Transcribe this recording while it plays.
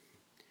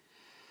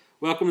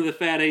Welcome to the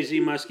Fat AZ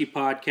Muskie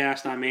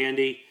podcast. I'm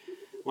Andy.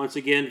 Once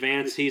again,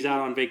 Vance, he's out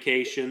on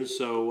vacation,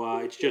 so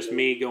it's just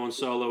me going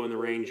solo in the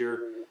Ranger.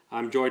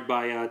 I'm joined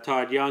by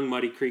Todd Young,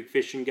 Muddy Creek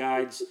Fishing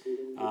Guides.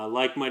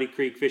 Like Muddy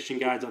Creek Fishing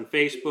Guides on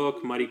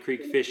Facebook,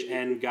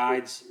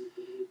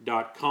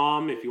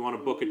 muddycreekfishandguides.com if you want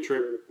to book a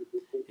trip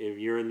if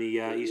you're in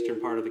the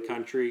eastern part of the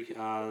country.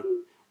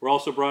 We're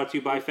also brought to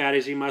you by Fat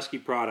AZ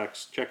Muskie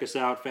products. Check us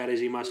out,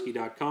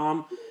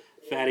 fatazmuskie.com,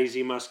 Fat AZ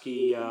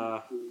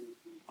Muskie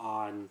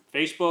on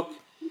Facebook,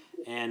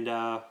 and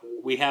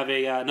we have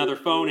another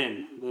phone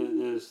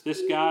in.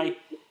 This guy,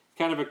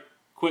 kind of a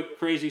quick,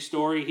 crazy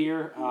story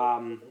here.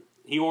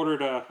 He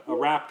ordered a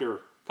Raptor a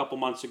couple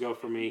months ago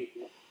for me,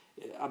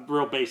 a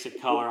real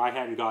basic color. I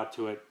hadn't got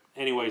to it.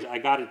 Anyways, I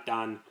got it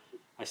done.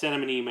 I sent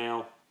him an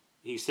email.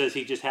 He says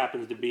he just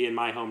happens to be in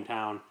my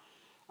hometown.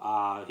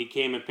 He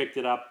came and picked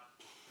it up,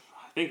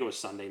 I think it was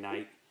Sunday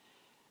night,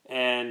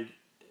 and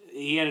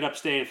he ended up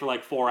staying for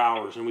like 4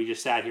 hours, and we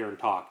just sat here and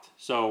talked.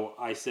 So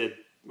I said,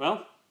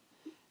 well,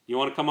 you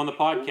want to come on the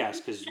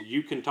podcast because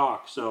you can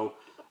talk. So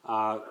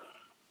I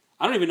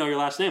don't even know your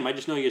last name. I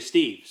just know you as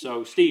Steve.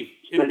 So, Steve,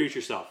 introduce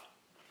yourself.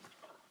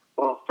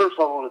 Well, first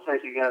of all, I want to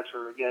thank you guys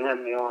for, again,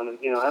 having me on. And,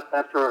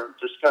 after our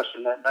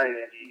discussion that night,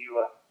 Andy,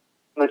 you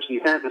mentioned you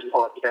had this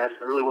podcast.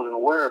 I really wasn't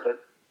aware of it.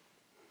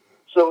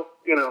 So,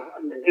 in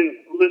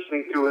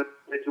listening to it,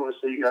 I do want to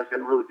say you guys got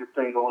a really good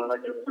thing going, and I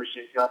do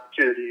appreciate the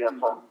opportunity of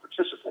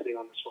participating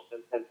on this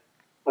one. And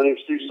my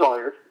name's Steve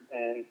Sawyer,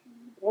 and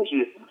as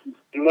you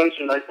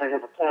mentioned, I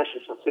have a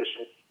passion for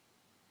fishing.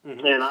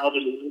 Mm-hmm. And I'll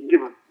just give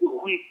a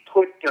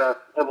quick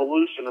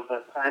evolution of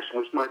that passion,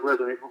 which might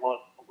resonate with a lot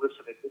of people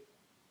listening.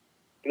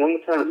 I'm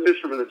the kind of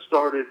fisherman that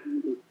started,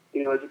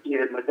 as a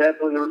kid. My dad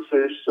really never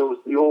fished, so it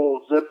was the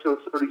old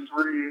Zebco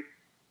 33,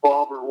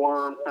 bobber,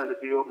 worm kind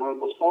of deal at my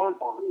uncle's farm.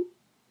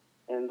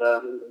 And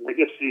I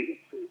guess the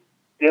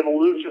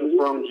evolution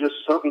from just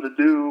something to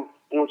do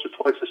once or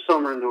twice a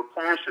summer into a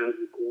passion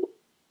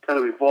kind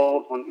of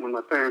evolved when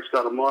my parents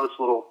got a modest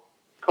little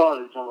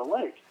cottage on the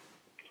lake.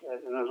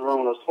 And I was around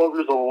when I was 12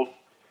 years old.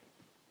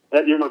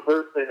 That year, my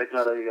birthday, I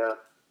got a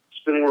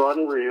spinning rod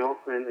and reel.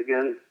 And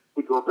again,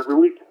 we'd go up every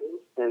weekend.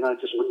 And I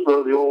just would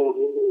throw the old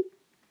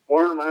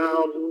worm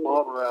out and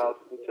bobber out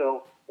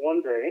until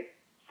one day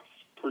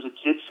there was a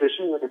kid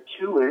fishing like a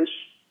 2-inch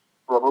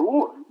rubber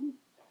lure.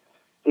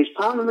 He's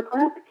pounding the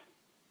crappie.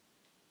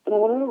 And I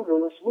went over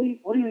and I said,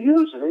 what are you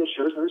using? And he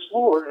shows me this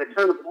lure. And it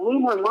kind of blew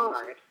my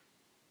mind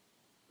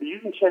that you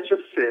can catch a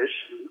fish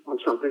on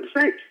something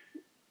fake.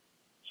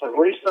 So I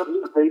raced up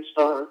to the bait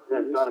stand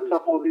and got a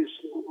couple of these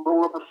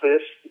little rubber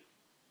fish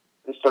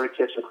and started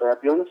catching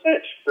crappie on the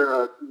fish.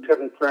 They're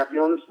cutting crappie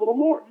on this little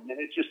lure. And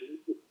it just,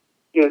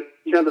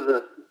 kind of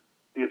the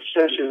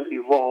obsession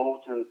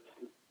evolved and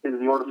into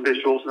the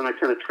artificials. And I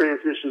kind of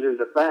transitioned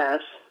into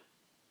bass,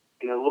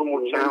 a little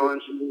more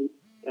challenge.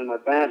 And my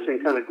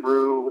bassing kind of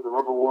grew with the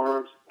rubber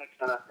worms. I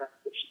kind of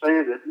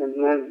expanded.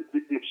 And then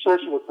the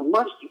obsession with the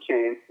muskie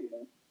came.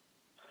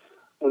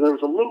 And there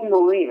was a little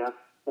marina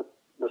at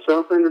the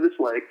south end of this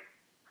lake.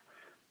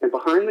 And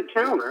behind the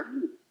counter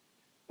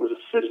was a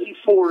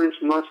 54-inch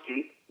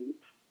muskie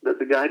that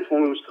the guy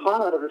told me was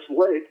caught out of this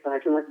lake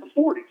back in like the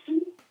 40s.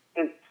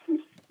 And,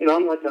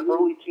 I'm like an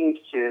early teens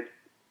kid.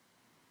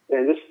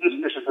 And this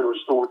fish has been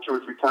restored 2 or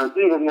 3 times.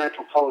 They didn't have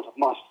natural colors of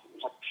muskie. It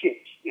was like pink,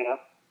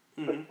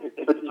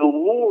 Mm-hmm. But the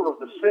lure of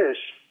the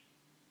fish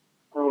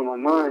grew in my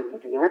mind,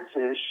 thinking that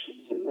fish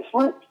is in this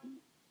lake.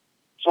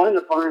 So I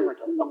ended up buying like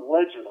a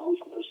legend off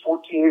of those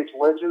 14-inch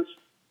legends,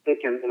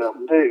 thinking,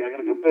 big, I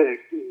gotta go big.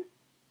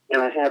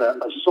 And I had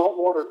a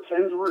saltwater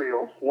Penn's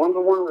reel,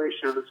 1-to-1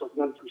 ratio that's like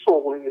I'm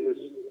controlling in this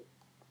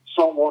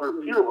saltwater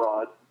pier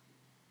rod.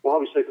 Well,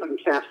 obviously I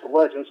couldn't cast the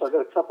legend, so I got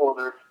a couple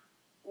other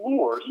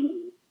lures.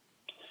 And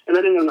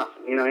I didn't know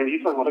nothing, and you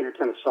talk about how you're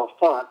kind of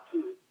self-taught.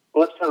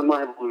 Well, that's kind of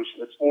my evolution.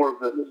 It's more of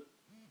the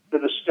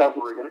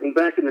discovery. And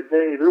back in the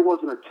day, there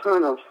wasn't a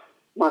ton of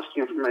muskie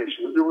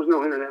information. There was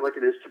no internet like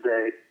it is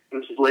today.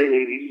 This is late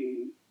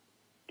 80s,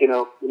 And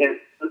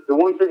the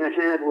one thing I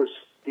had was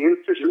the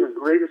In-Fisherman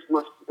greatest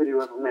muskie video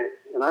ever made.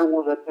 And I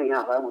wore that thing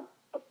out. I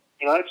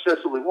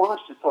obsessively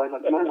watched it till I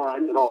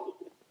memorized it all.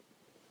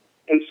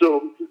 And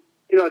so,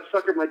 I'd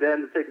suckered my dad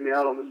into taking me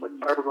out on this like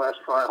fiberglass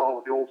tri-haul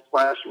with the old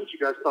Flash, which you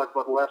guys talked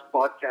about in the last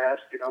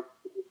podcast, And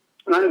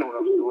I didn't know what I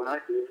was doing.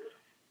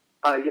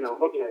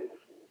 Okay.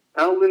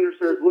 Al Linder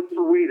says, look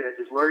for weed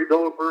edges. Larry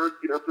Dolberg,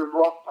 there's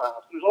rock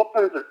piles. There's all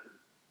kinds of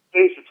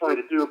things you're trying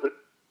to do, but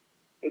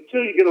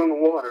until you get on the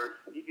water,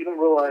 you don't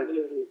realize,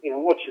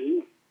 what you're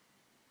doing.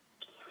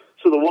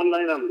 So the one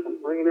night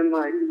I'm bringing in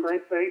my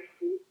crankbait,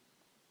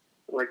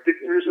 like Dick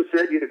Pearson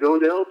said, you got to go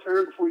into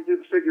L-turn before you do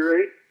the figure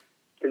 8,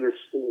 and this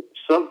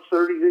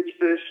sub-30-inch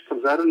fish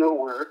comes out of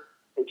nowhere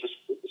and just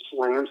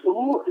slams the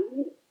lure.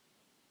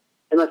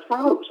 And I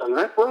froze.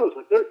 I froze.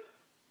 Like, this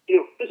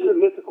is a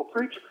mythical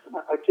creature.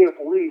 I can't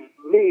believe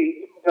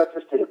me got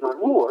this to hit my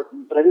lure,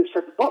 but I didn't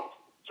set the boat.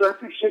 So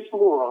after he shakes the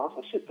lure off,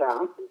 I sit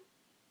down,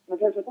 and the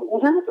guy's like,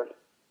 what happened?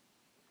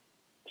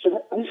 I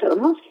said, a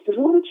muskie. He goes,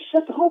 why didn't you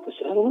set the hook? I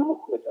said, I don't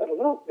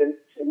know. And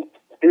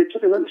it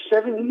took another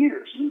 7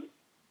 years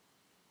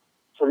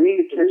for me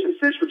to catch a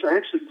fish, which I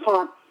actually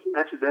caught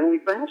accidentally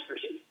bass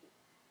fishing.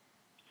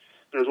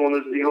 It was one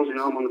of those deals,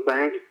 I'm on the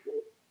bank,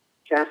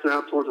 casting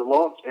out towards a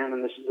log jam,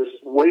 and this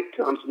wake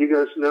comes, and you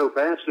guys know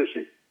bass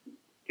fishing.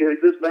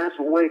 This bass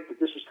will wake, but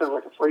this was kind of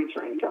like a freight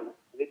train coming.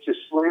 It just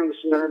slammed the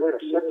center there,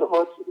 set the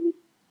hook,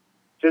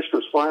 fish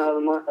was flying out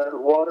of the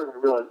water, and I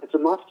realized it's a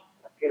muskie.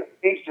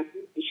 Instant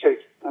shake.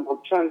 I'm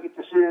trying to get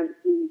this in,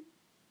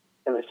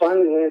 and I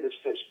finally landed this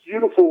fish.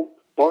 Beautiful,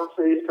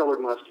 bark-faced colored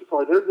muskie.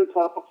 Probably there's the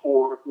top of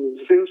 4,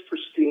 fins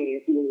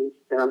pristine,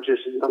 and I'm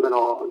in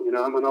awe.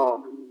 I'm in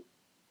awe.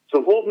 So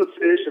I'm holding the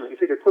fish, and I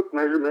take a quick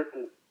measurement,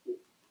 and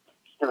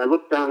I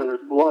look down, and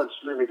there's blood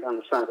streaming down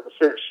the side of the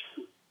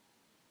fish.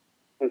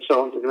 And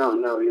so I'm thinking, oh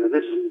no,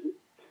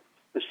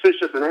 this fish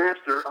I've been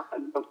after,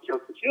 I'm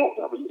killed.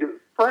 I was giving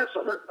press.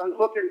 I'm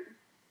looking,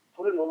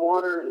 put it in the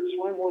water, and it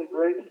swam really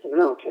great. I'm thinking,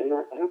 okay,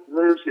 I hope it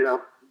lives,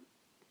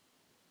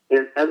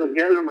 And as I'm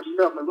gathering my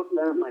stuff, I look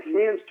down, my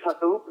hand's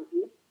cut open,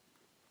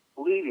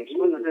 bleeding,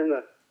 swimming in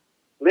the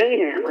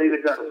mayhem. I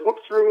either got a hook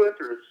through it,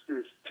 or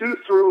there's tooth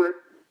through it,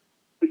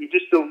 but you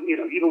just don't,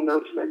 you don't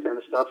notice that kind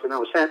of stuff. And I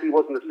was happy it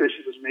wasn't a fish,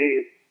 it was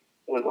me.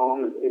 Went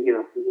home, and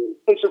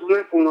things from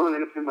that point on, I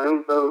ended up in my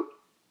own boat,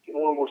 getting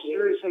a little more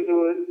serious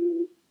into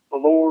it, the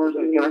lures,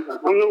 and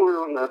I'm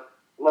nowhere on the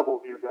level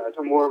of you guys.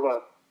 I'm more of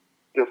a,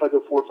 if I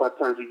go 4 or 5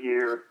 times a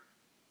year,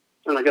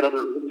 and I got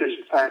other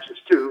fishing passions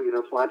too,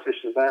 fly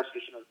fishing and bass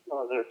fishing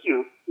are there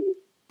too.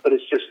 But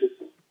it's just,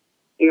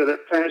 that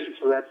passion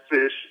for that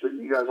fish that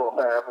you guys all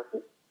have,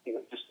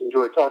 just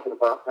enjoy talking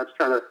about. That's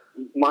kind of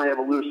my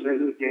evolution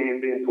into the game,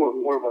 being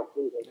more of a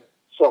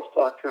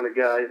self-taught kind of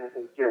guy.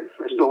 And again,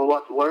 I still have a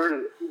lot to learn,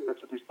 and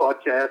that's what these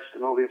podcasts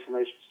and all the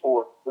information is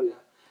for. But,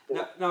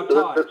 now, so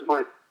Todd, that's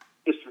my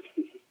history.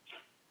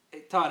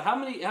 Hey, Todd, how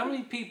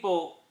many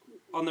people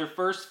on their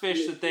first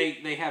fish that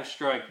they have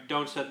strike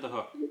don't set the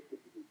hook?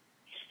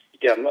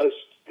 Yeah, most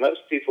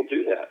people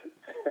do that.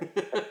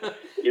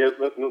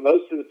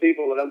 Most of the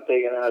people that I'm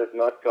taking out have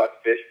not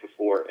caught fish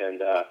before,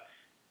 and a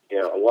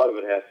lot of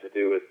it has to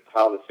do with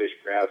how the fish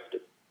grabs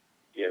it.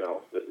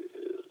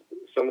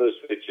 Some of those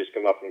fish just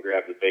come up and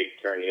grab the bait,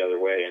 turn the other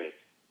way, and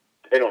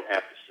they don't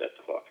have to set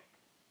the hook.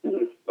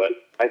 Mm-hmm. But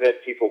I've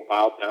had people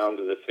bow down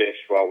to the fish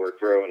while we're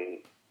throwing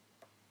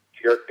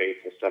jerk baits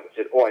and stuff and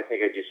said, "Oh, I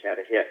think I just had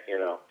a hit."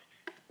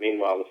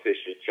 Meanwhile, the fish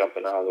is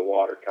jumping out of the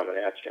water, coming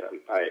at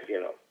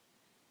you.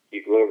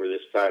 You go over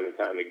this time and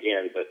time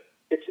again, but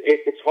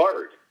it's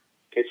hard.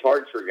 It's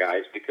hard for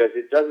guys because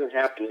it doesn't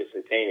happen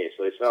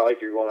instantaneously. It's not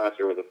like you're going out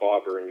there with a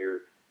bobber and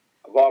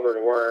a bobber and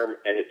a worm,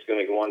 and it's going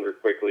to go under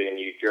quickly, and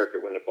you jerk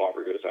it when the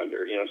bobber goes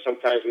under.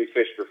 Sometimes we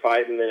fish for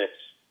 5 minutes.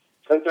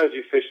 Sometimes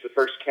we fish the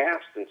first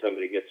cast and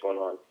somebody gets one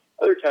on.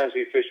 Other times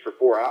we fish for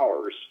 4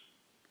 hours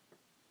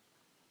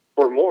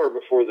or more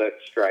before that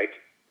strike.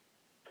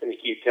 And you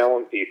keep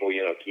telling people,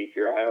 keep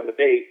your eye on the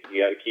bait.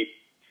 You got to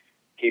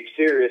keep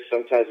serious.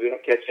 Sometimes we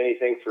don't catch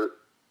anything for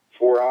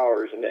 4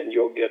 hours, and then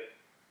you'll get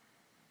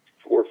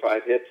 4 or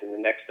 5 hits in the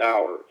next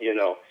hour,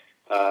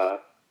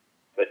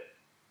 But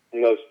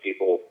most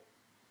people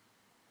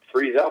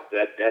freeze up.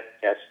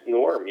 That's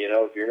norm,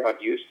 If you're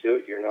not used to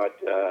it, you're not,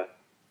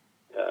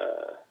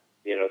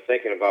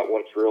 thinking about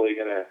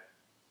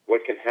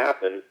what can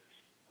happen.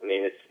 I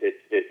mean,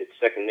 it's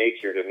second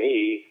nature to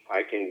me.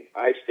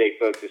 I stay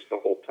focused the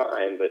whole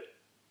time, but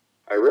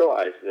I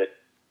realize that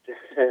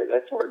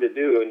that's hard to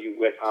do, and you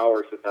went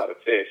hours without a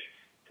fish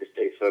to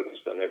stay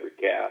focused on every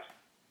cast.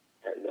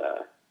 And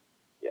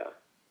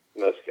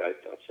most guys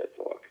don't set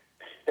the hook.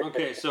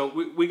 Okay, so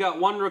we got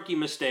one rookie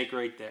mistake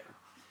right there.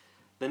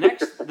 The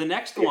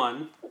next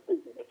one.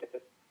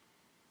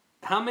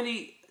 How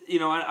many?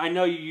 I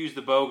know you use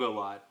the boga a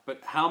lot,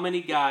 but how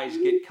many guys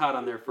get cut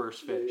on their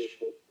first fish?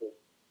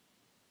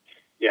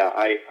 Yeah,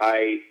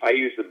 I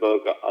use the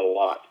boga a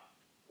lot.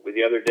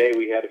 The other day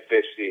we had a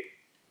fish.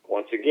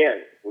 Once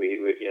again,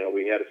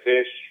 we had a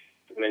fish.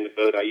 I'm in the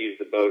boat. I use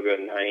the boga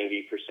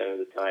 90% of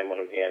the time when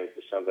I'm handing it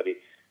to somebody.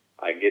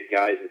 I get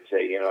guys that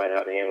say, I know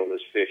how to handle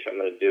this fish. I'm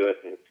going to do it,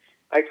 and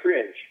I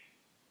cringe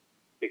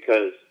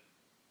because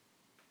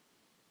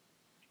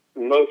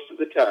most of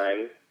the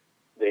time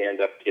they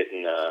end up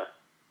getting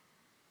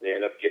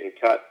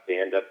cut. They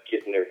end up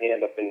getting their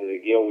hand up into the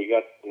gill. We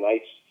got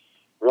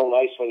real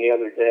nice one the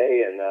other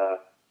day, and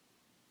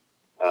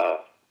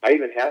I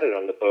even had it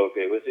on the boga.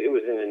 It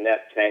was in the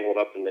net, tangled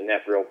up in the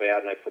net real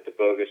bad, and I put the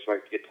boga so I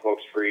could get the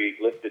hooks free,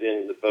 lifted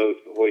into the boat,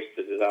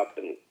 hoisted it up,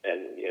 and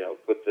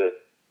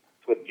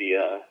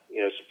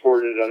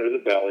supported it under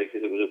the belly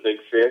because it was a big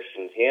fish,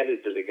 and handed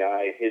it to the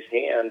guy. His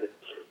hand,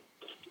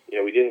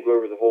 we didn't go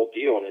over the whole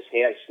deal, and his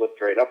hand slipped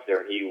right up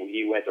there, and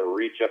he went to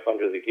reach up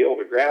under the gill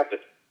to grab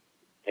it,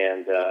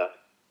 and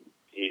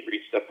he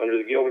reached up under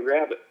the gill to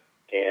grab it,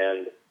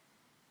 and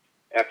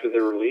after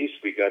the release,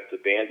 we got the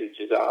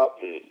bandages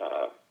out, and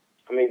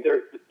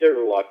there's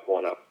a lot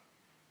going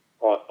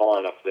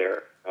on up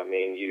there. I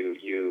mean, you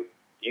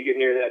get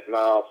near that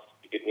mouth,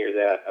 you get near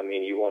that. I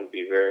mean, you want to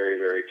be very,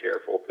 very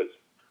careful because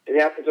it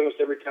happens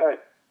almost every time.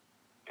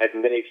 Had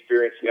many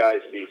experienced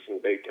guys see some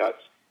big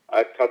cuts.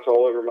 I've cuts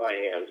all over my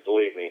hands,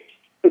 believe me.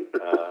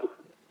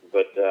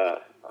 But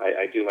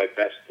I do my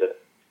best to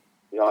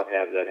not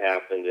have that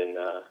happen. And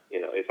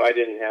if I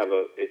didn't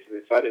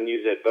if I didn't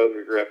use that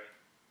Boga grip,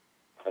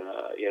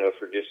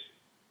 for just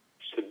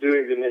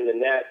subduing them in the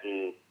net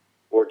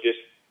or just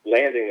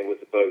landing them with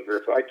the Boga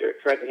grip, if I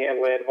tried to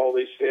hand land all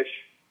these fish,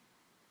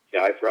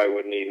 yeah, I probably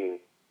wouldn't even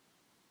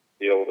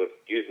be able to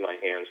use my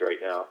hands right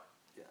now.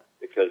 Yeah.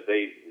 Because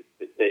they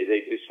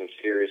do some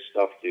serious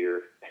stuff to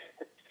your.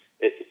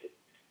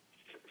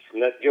 From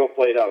that gill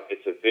plate up,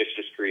 it's a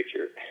vicious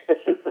creature.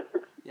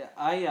 Yeah,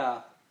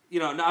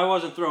 I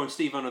wasn't throwing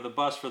Steve under the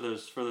bus for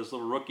those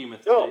little rookie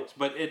mistakes, No.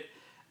 but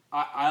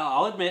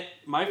I'll admit,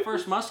 my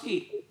first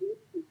muskie,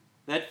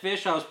 that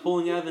fish I was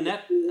pulling out of the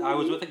net, I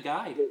was with a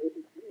guide.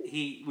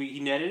 He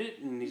netted it,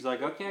 and he's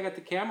like, okay, I got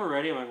the camera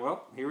ready. I'm like,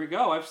 well, here we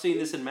go. I've seen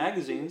this in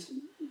magazines.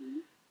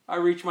 I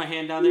reach my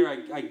hand down there,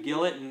 I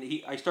gill it, and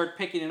I start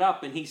picking it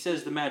up, and he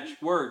says the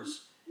magic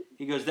words.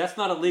 He goes, that's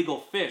not a legal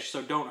fish,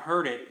 so don't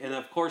hurt it. And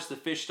of course, the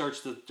fish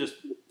starts to just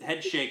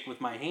head shake with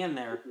my hand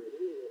there.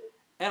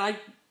 And I'm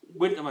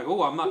like,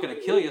 oh, I'm not going to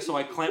kill you. So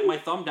I clamp my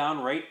thumb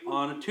down right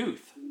on a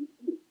tooth.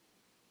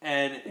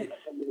 And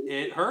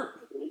it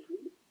hurt.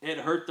 It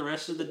hurt the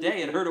rest of the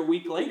day. It hurt a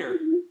week later.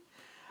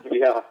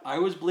 Yeah. I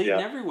was bleeding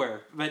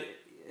everywhere. But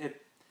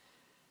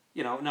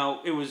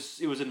now it was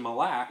in Mille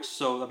Lacs.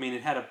 So, I mean,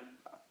 it had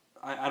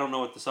I don't know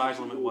what the size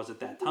limit was at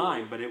that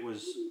time, but it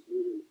was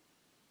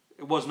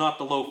not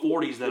the low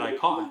 40s that I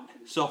caught.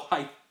 So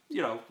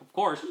of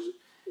course,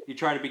 you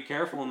try to be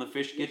careful and the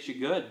fish gets you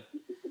good.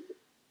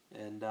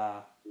 And,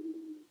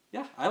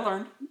 I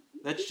learned.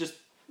 That's just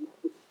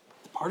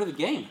part of the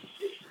game.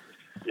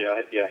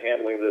 Yeah,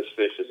 handling this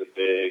fish is a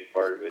big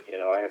part of it.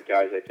 I have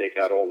guys I take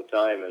out all the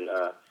time, and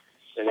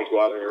then they go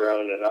out on their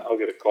own, and I'll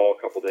get a call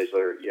a couple days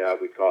later, yeah,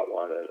 we caught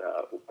one, and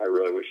I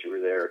really wish you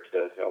were there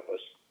to help us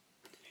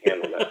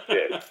handle that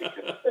fish.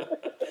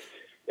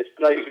 It's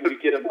nice when you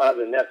get them out of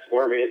the net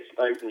for me. It's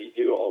nice when you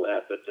do all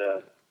that, but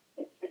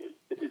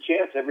it's a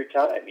chance every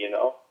time,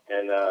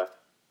 And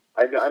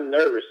I'm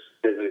nervous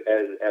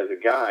as a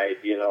guide,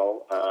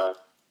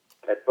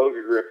 that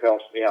Boga grip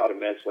helps me out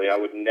immensely. I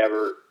would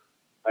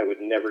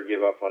never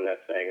give up on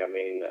that thing. I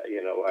mean,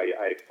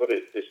 I put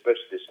it,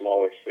 especially the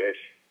smaller fish.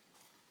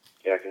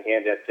 I can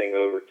hand that thing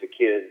over to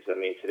kids. I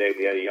mean, today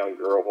we had a young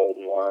girl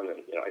holding one,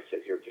 and I said,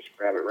 "Here, just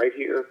grab it right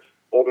here,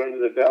 hold it under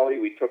the belly."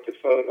 We took the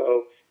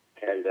photo,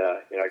 and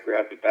I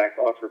grabbed it back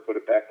off her, put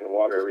it back in the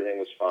water. Everything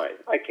was fine.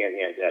 I can't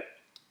hand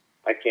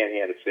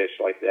a fish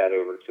like that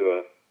over to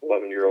a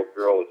 11-year-old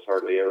girl that's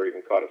hardly ever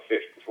even caught a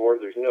fish before.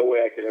 There's no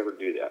way I could ever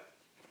do that,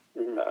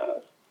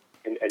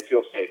 and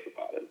feel safe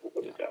about it. We'll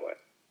put it that way.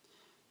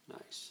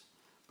 Nice.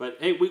 But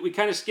hey, we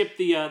kind of skipped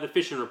the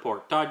fishing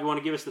report. Todd, you want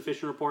to give us the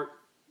fishing report?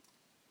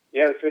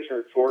 Yeah, the fishing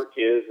report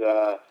is.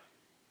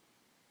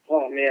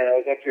 Oh man, I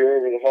was up here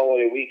over the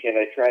holiday weekend.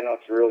 I try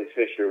not to really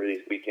fish over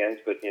these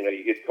weekends, but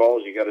you get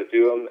calls, you got to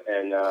do them,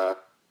 and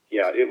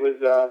it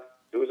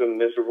was a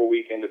miserable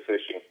weekend of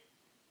fishing.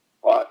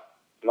 Hot,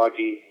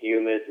 muggy,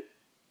 humid,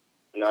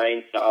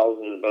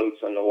 9,000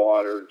 boats on the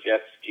water,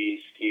 jet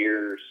skis,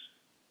 skiers.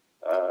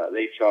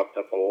 They chopped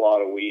up a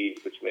lot of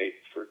weeds, which made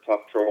for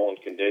tough trolling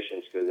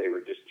conditions because they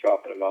were just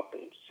chopping them up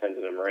and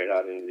sending them right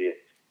out into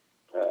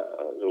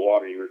the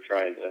water you were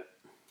trying to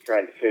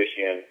fish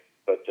in.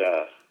 But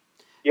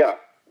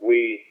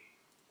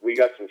we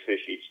got some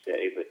fish each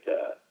day, but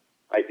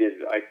I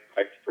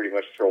pretty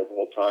much trolled the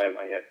whole time.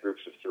 I had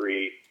groups of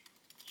 3,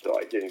 so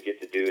I didn't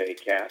get to do any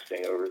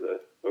casting over the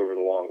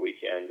long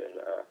weekend, and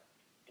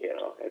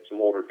had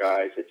some older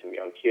guys, had some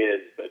young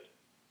kids, but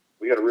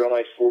we got a real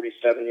nice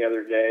 47 the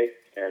other day,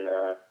 and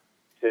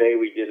today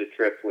we did a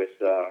trip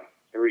with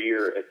every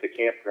year at the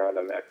campground.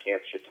 I'm at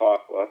Camp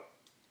Chautauqua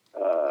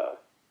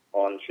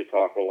on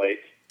Chautauqua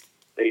Lake.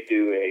 They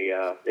do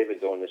they've been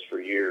doing this for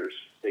years.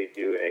 They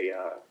do a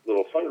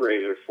little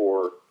fundraiser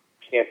for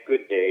Camp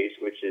Good Days,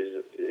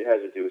 it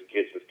has to do with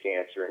kids with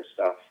cancer and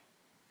stuff.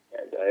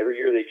 And every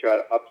year they try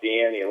to up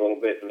the ante a little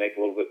bit and make a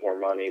little bit more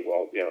money.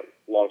 Well,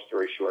 long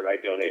story short, I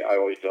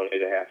always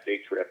donate a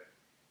half-day trip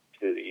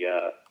to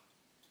the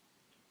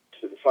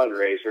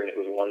fundraiser, and it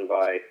was won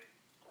by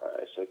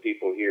some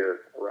people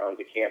here around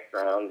the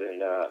campground,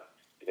 and I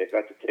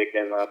got to take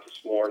them out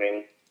this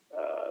morning.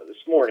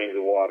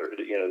 The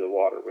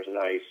water was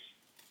nice.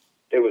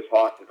 It was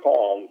hot and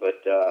calm,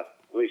 but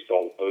at least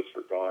all the boats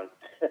were gone.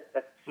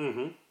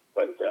 Mm-hmm.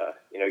 But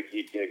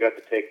you got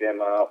to take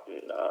them out,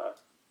 and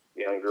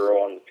the young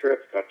girl on the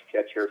trip got to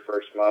catch her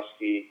first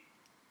muskie.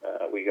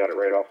 We got it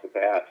right off the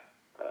bat.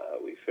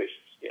 We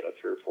fished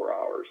 3 or 4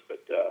 hours,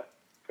 but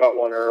caught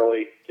one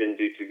early. Didn't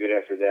do too good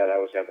after that. I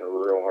was having a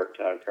real hard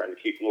time trying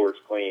to keep lures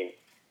clean.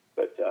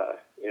 But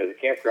the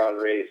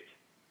campground raised.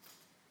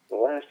 The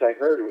last I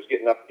heard, it was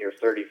getting up near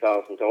 $30,000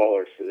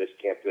 for this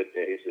Camp Good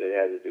Days. It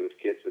had to do with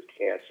kids with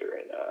cancer,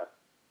 and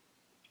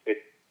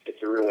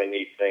it's a really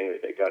neat thing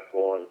that they got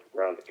going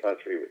around the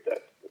country with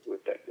that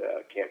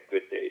Camp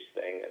Good Days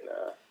thing, and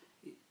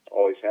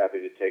always happy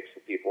to take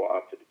some people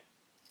out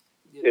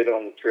did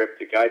on the trip.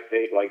 The guy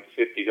paid like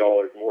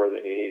 $50 more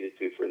than he needed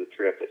to for the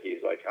trip. That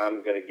he's like,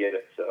 I'm going to get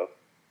it. So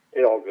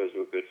it all goes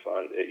to a good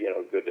fund,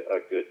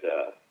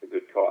 a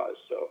good cause.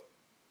 So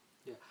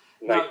Yeah.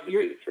 nice Now, to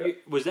do the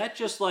trip. was that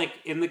just like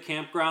in the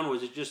campground?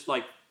 Was it just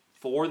like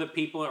for the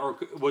people, or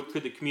what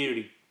could the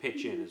community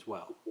pitch in as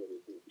well?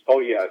 Oh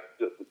yeah,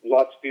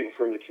 lots of people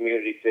from the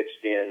community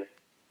pitched in.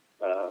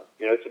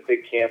 It's a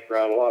big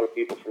campground. A lot of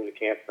people from the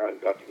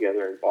campground got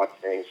together and bought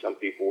things. Some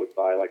people would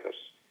buy like a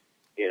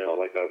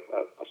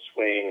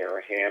swing or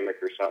a hammock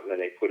or something,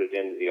 and they put it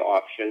into the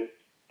auction.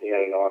 They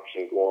had an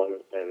auction going,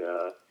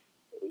 and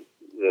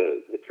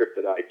the trip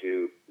that I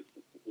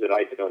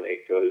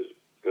donate goes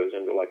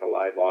into like a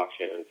live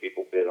auction, and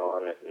people bid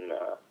on it. And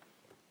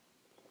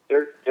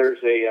there's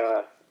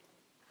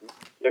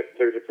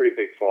a pretty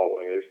big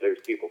following. There's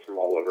people from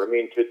all over. I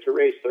mean, to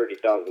raise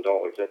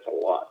 $30,000, that's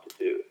a lot to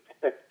do.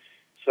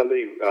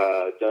 Somebody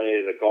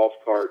donated a golf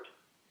cart,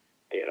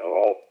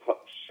 all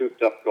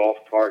souped up golf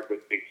cart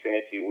with big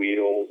fancy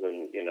wheels,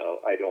 and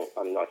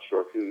I'm not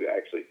sure who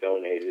actually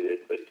donated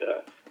it, but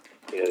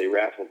they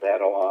raffled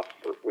that off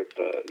with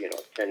a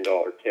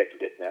 $10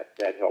 ticket, and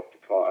that helped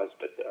the cause.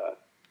 But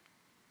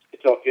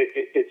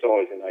it's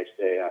always a nice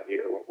day out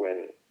here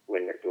when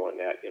they're doing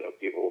that.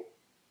 People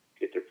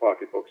get their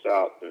pocketbooks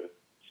out and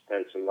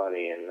spend some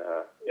money, and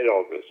it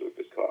all goes to a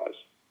good cause.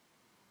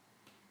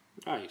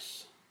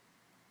 Nice.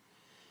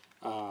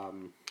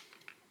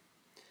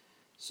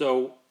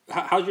 So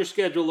how's your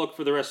schedule look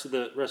for the rest of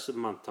the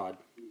month, Todd?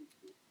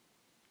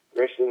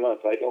 Rest of the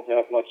month, I don't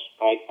have much.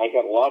 I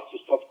got lots of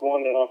stuff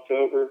going in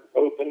October,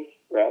 open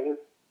rather.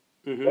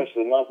 Mm-hmm. Rest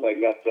of the month, I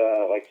got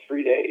like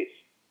 3 days,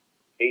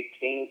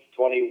 18th,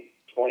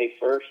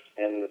 21st,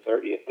 and the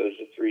 30th. Those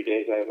are 3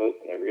 days I have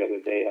open. Every other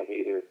day, I'm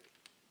either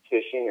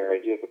fishing or I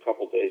do have a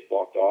couple days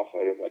blocked off.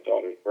 I have my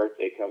daughter's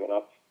birthday coming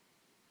up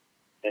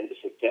end of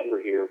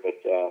September here, but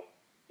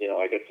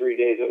I got 3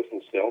 days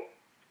open still,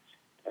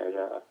 and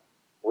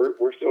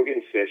we're still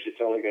getting fish. It's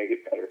only going to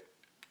get better.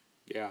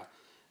 Yeah,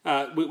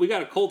 we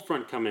got a cold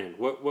front coming in.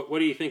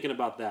 What are you thinking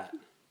about that?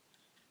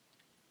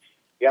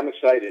 Yeah, I'm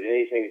excited.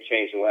 Anything to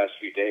change the last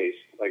few days.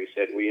 Like I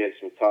said, we had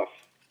some tough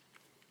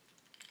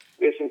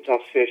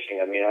fishing.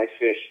 I mean, I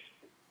fished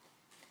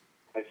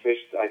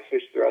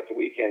throughout the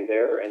weekend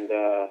there, and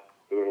there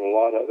were a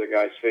lot of other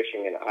guys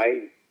fishing.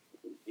 And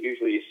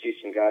usually you see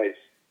some guys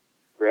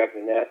grab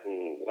the net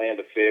and land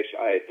a fish.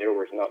 There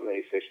was not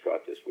many fish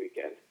caught this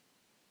weekend,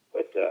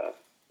 but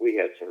we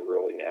had some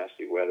really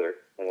nasty weather.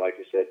 And like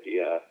I said,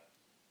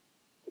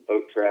 the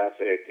boat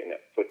traffic, and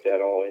it put that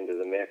all into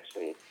the mix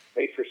and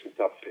made for some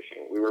tough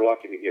fishing. We were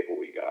lucky to get what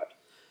we got,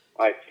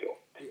 I feel.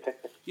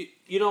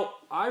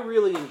 I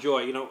really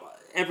enjoy,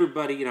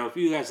 everybody, if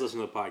you guys listen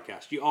to the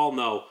podcast, you all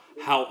know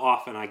how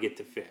often I get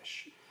to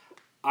fish.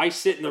 I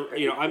sit in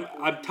the,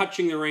 I'm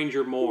touching the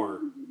Ranger more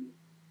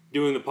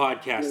doing the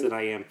podcast than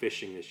I am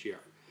fishing this year.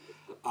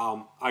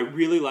 I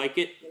really like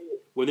it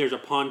when there's a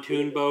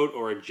pontoon boat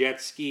or a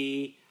jet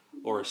ski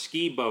or a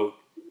ski boat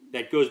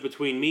that goes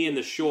between me and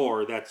the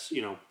shore. That's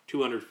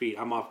 200 feet.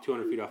 I'm off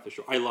 200 feet off the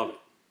shore. I love it.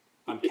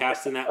 I'm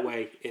casting that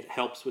way. It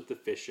helps with the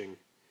fishing.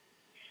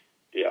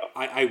 Yeah.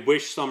 I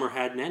wish summer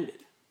hadn't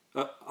ended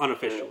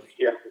unofficially.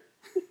 Yeah.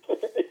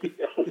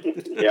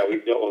 Yeah, we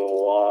dealt with a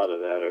lot of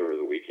that over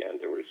the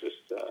weekend. There was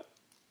just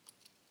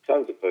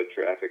tons of boat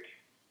traffic.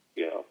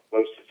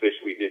 Most of the fish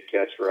we did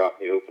catch were out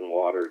in the open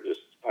water.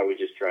 I would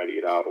just try to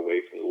get out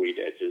away from the weed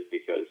edges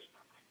because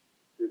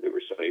there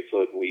were so many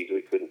floating weeds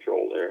we couldn't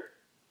control there.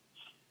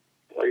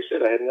 Like I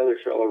said, I had another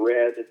fellow,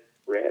 Red.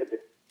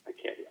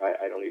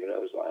 I don't even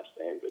know his last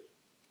name, but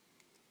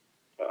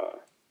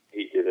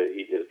he did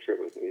a trip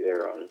with me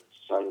there on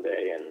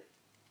Sunday, and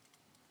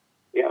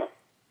yeah,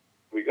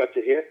 we got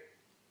to hit.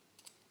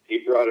 He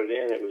brought it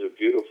in. It was a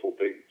beautiful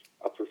big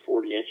upper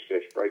 40-inch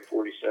fish, probably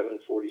 47,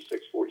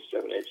 46,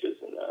 47 inches,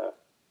 and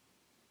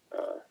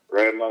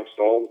right amongst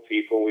all the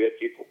people, we had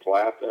people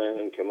clapping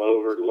and come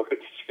over to look at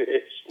the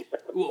fish.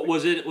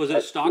 Was it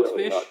a stocked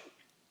really fish?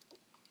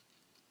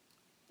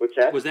 What's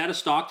that? Was that a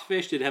stocked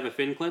fish? Did it have a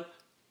fin clip?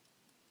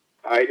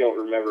 I don't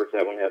remember if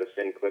that one had a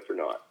fin clip or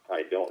not.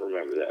 I don't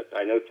remember that.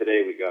 I know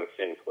today we got a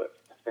fin clip.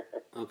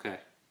 Okay.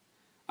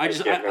 I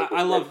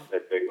love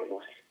that big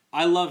one.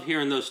 I love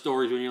hearing those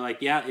stories when you're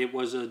like, yeah, it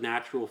was a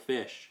natural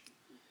fish.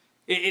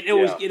 It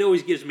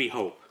always gives me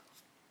hope.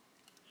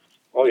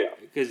 Oh yeah.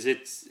 Because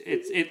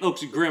it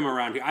looks grim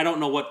around here. I don't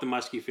know what the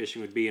muskie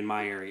fishing would be in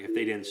my area if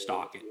they didn't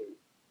stock it.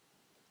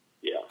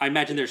 Yeah. I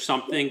imagine there's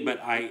something,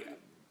 but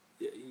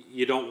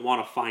you don't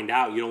want to find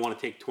out. You don't want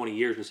to take 20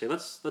 years and say,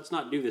 let's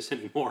not do this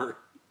anymore.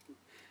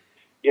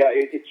 Yeah,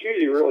 it's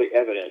usually really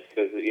evident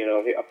because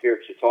up here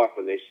at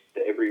Chautauqua,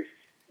 every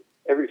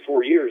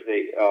 4 years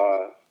they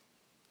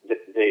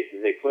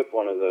clip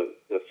one of the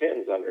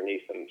fins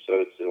underneath them, so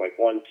it's like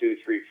 1, 2,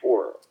 3,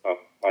 4 up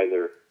by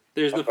their.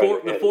 There's the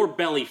four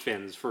belly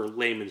fins for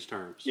layman's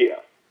terms.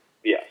 Yeah.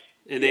 Yes.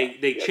 And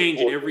they change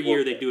it every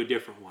year. They do a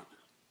different one.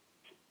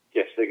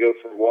 Yes, they go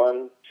from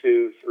 1,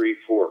 2, 3,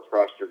 4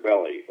 across their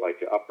belly,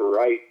 like upper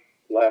right,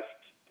 left,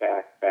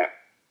 back,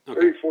 Okay.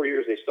 Every 4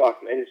 years they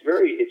stock them, and it's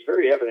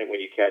very evident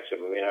when you catch them.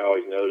 I mean, I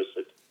always notice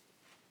that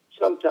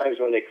sometimes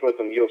when they clip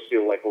them, you'll see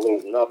like a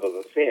little nub of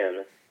a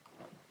fin,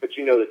 but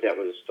you know that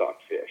was a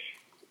stocked fish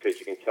because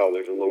you can tell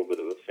there's a little bit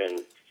of a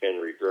fin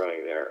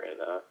regrowing there.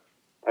 And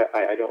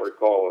I don't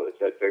recall if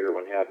that bigger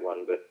one had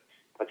one, but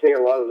I tell you,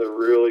 a lot of the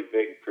really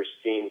big,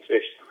 pristine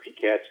fish that we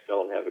catch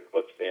don't have a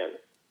clip fin.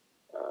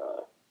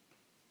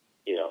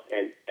 You know,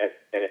 and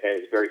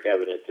it's very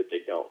evident that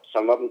they don't.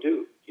 Some of them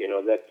do. You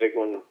know, that big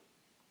one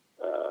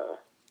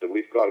that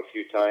we've caught a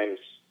few times.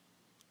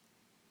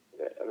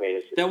 I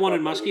mean, that one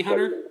in Muskie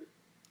Hunter?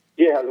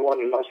 Yeah, the one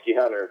in Muskie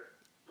Hunter.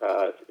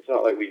 It's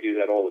not like we do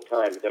that all the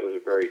time, but that was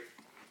a very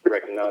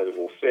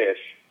recognizable fish,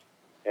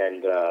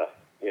 and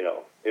you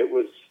know, it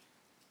was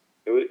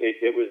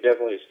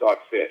definitely a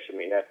stocked fish. I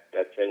mean,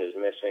 that fin is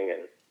missing,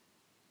 and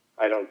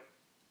I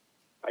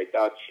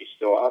doubt she's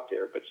still out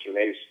there, but she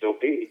may still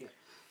be.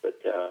 But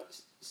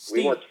Steve,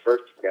 we weren't the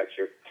first to catch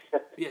her.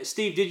 Yeah,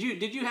 Steve, did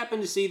you happen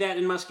to see that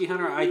in Muskie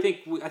Hunter? I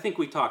think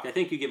we talked. I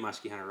think you get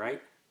Muskie Hunter,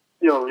 right?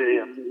 Yeah.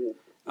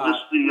 This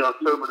the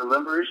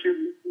October-November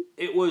issue?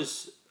 It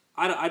was.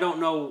 I don't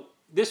know.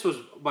 This was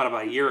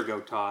about a year ago,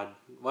 Todd,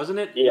 wasn't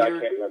it? Yeah, I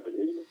can't remember.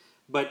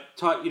 But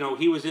Todd, you know,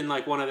 he was in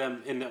like one of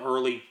them in the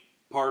early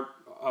part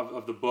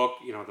of the book,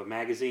 you know, the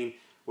magazine,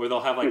 where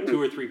they'll have like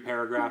 2 or 3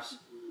 paragraphs.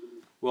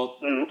 Well,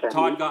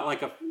 Todd got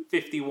like a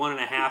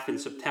 51.5 in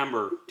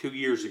September 2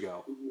 years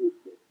ago.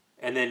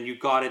 And then you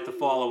got it the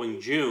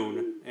following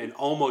June and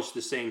almost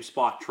the same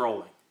spot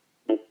trolling.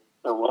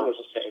 Almost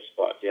the same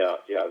spot, yeah,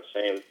 the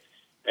same.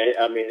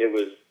 I mean, it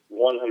was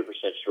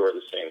 100% sure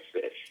the same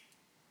fish.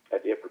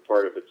 At the upper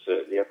part of its,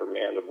 the upper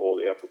mandible,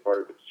 the upper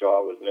part of its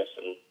jaw was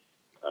missing.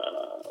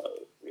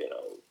 You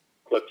know,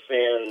 clip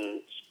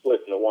fin,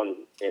 split in the one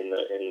in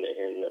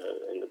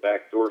the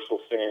back dorsal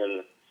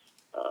fin.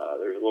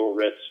 There's a little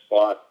red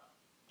spot,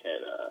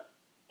 and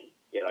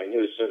you know, I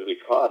knew as soon as we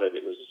caught it,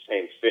 it was the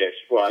same fish.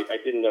 Well, I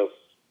didn't know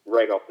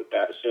right off the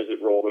bat. As soon as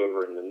it rolled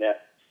over in the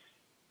net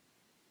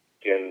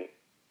in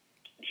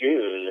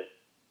June,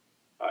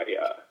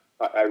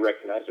 I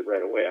recognized it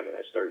right away. I mean,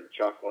 I started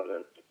chuckling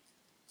and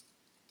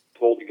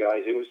told the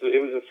guys it was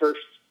the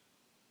first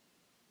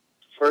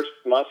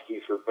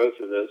muskie for both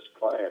of those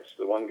clients.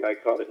 The one guy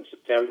caught it in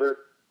September.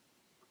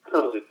 It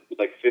was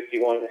like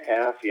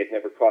 51.5. He had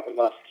never caught a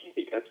muskie.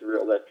 He got to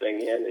reel that thing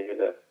in. He had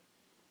a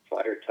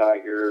fire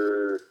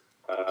tiger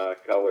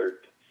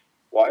colored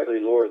Wiley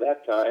lure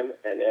that time,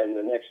 and then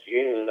the next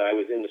June I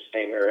was in the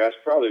same area. I was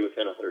probably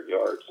within 100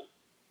 yards,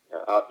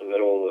 out in the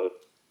middle of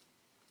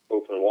the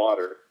open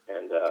water,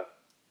 and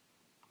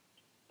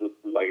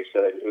like I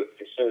said, I knew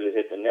as soon as it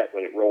hit the net,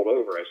 when it rolled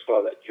over, I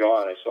saw that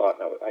jaw, and I saw it,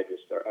 and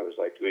I was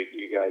like,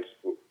 you guys,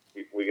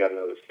 we got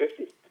another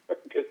 50,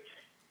 because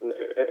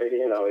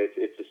you know,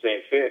 it's the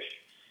same fish,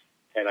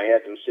 and I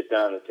had them sit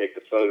down and take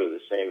the photo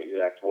the same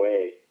exact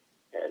way,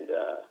 and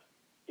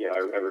you know, I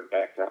remembered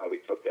back to how we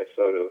took that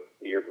photo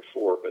the year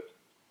before. But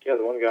yeah,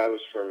 the one guy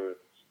was from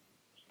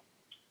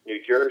New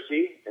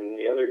Jersey, and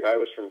the other guy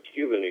was from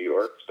Cuba, New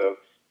York. So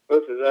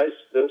both of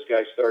those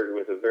guys started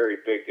with a very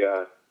big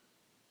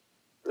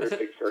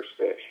first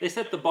fish. They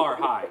set the bar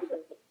high.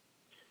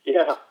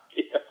 Yeah.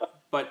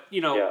 But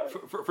you know, yeah.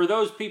 for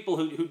those people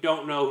who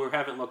don't know, who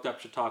haven't looked up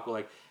Chautauqua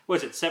Lake, what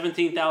is it,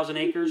 17,000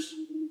 acres?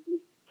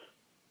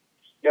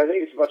 Yeah, I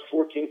think it's about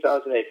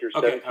 14,000 acres,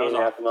 okay,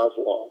 17.5 miles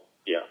long.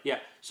 Yeah. Yeah.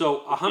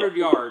 So 100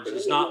 yards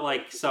is not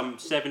like some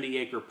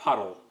 70-acre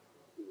puddle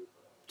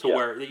to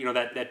where, you know,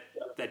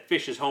 that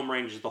fish's home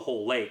range is the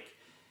whole lake.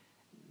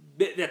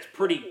 That's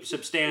pretty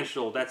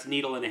substantial. That's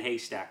needle in a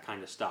haystack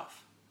kind of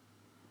stuff.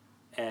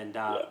 And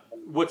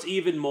what's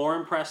even more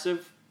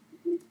impressive,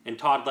 and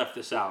Todd left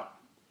this out,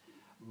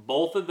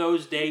 both of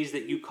those days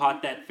that you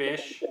caught that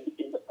fish,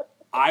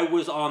 I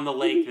was on the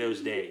lake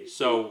those days.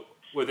 So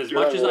with as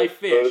much as I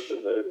fish,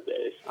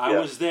 I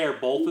was there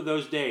both of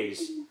those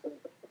days.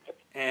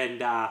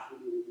 And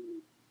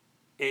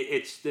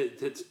it's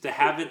to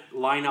have it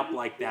line up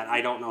like that. I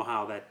don't know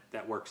how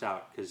that works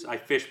out, because I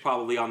fished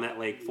probably on that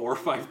lake 4 or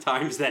 5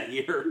 times that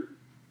year.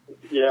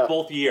 Yeah,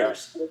 both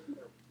years.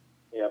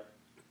 Yeah.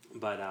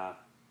 But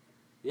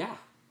yeah.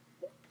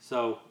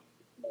 So,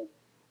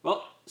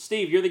 well,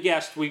 Steve, you're the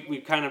guest.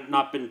 We've kind of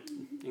not been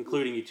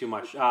including you too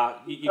much. You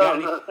got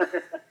any?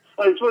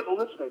 I enjoyed the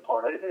listening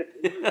part.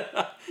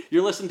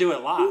 You're listening to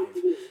it live.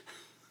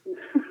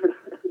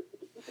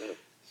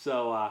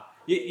 So,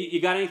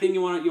 you got anything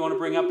you want to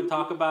bring up and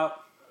talk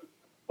about?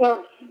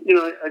 Well, you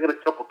know, I got a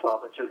couple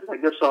topics. I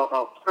guess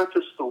I'll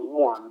preface the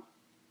one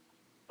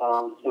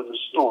with a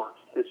story,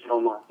 if you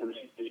don't mind. And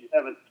if you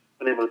haven't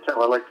been able to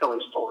tell, I like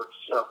telling stories.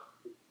 So,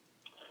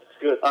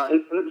 good.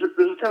 This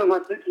is kind of my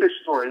big fish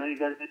story. I know you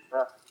guys did,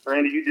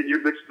 Randy, you did your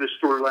big fish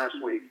story last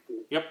week.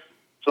 Yep.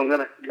 So I'm going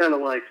to kind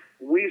of like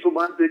weasel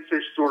my big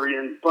fish story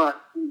in,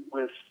 but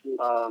with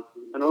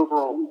an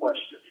overall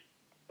question.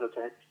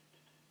 Okay.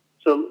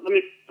 So let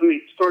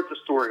me start the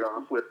story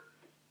off with,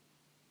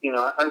 you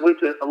know, I went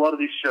to a lot of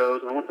these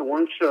shows, and I went to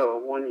one show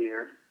one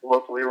year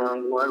locally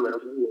around where I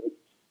live,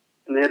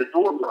 and they had a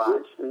door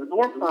prize, and the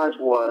door prize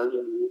was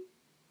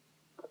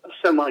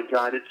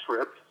semi-guided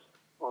trip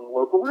on the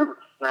local river.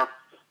 Now,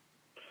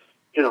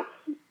 you know,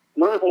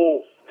 my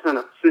whole kind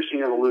of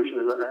fishing evolution,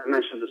 as I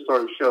mentioned at the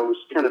start of the show, was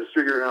kind of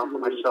figuring out for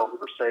myself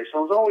per se. So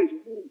I was always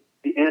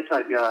the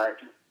anti-guide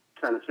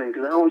kind of thing,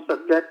 because I always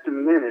thought that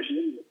diminished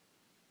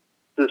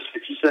the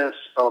success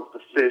of the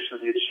fish or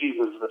the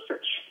achievement of the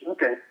fish.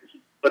 Okay,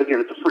 but again,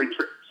 it's a free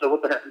trip, so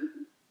what the heck?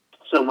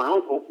 So my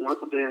uncle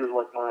Dan, is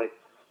like my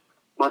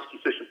musky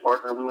fishing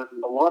partner. We went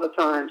a lot of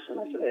times, and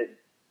I said, hey,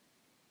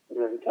 you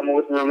know, come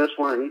with me on this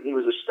one. And he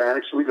was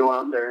ecstatic, so we go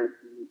out there,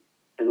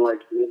 and like,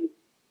 you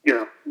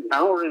know, an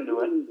hour into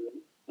it,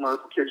 my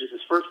uncle catches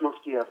his first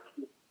muskie ever.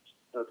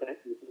 Okay,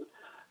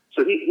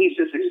 so he's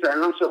just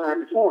excited. I'm so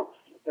happy for him.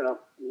 You know,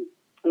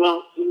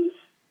 well,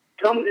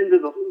 coming into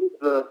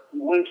the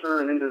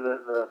winter and into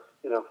the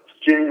you know,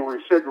 January,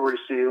 February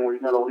season where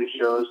you got all these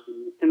shows,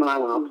 him and I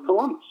went out to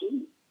Columbus.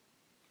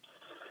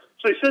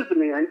 So he says to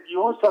me, you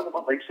always talk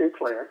about Lake St.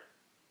 Clair.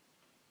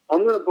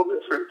 I'm going to book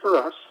a trip for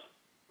us,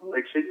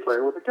 Lake St.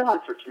 Clair, with a guide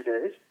for 2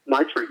 days.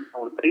 My treat. I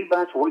want to pay you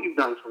back for what you've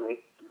done for me.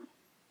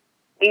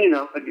 And, you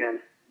know,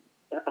 again,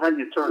 how do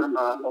you turn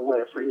away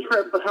a free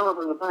trip? But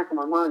however, in the back of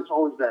my mind, it's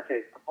always that,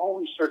 hey, I'm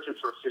always searching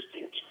for a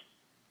 50-inch.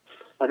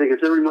 I think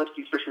it's every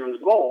muskie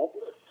fisherman's goal.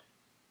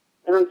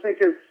 And I'm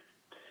thinking,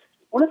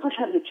 what if I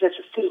had to catch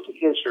a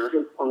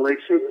 50-incher on Lake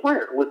St.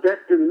 Clair? Would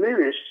that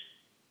diminish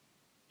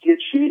the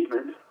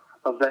achievement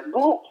of that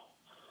goal?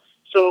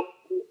 So,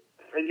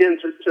 again,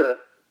 to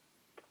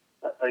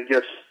I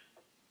guess,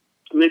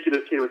 make it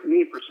okay with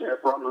me, per se, I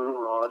brought my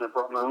own rod, I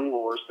brought my own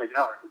lures, thinking,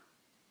 all right,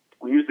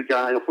 we use the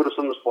guide, he'll put us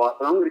on the spot,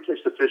 but I'm going to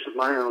catch the fish with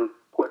my own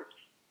quick.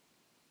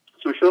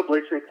 So we show up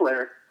Lake St.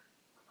 Clair.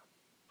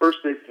 First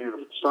day,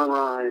 beautiful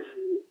sunrise.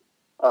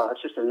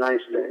 It's just a nice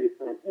day.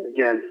 And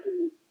again,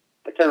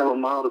 I kind of have a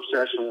mild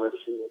obsession with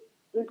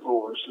big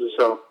lures. And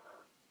so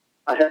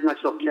I had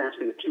myself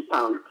casting a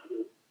 2-pounder.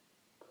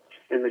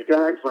 And the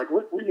guy's like,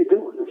 what are you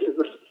doing? I said,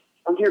 listen,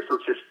 I'm here for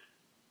fishing.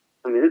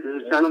 I mean, this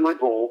is kind of my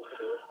goal.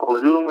 I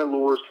want to do it on my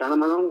lures, kind of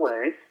my own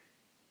way.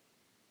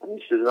 And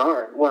he says, all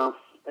right, well,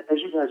 as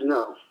you guys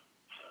know,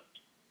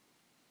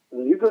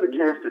 when you go to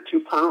cast a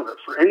 2-pounder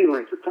for any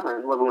length of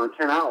time, let alone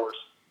 10 hours,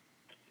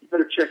 you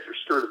better check your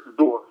skirt at the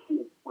door,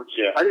 which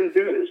I didn't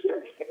do this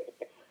day.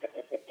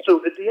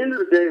 So at the end of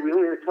the day, we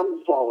only had a couple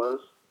of follows.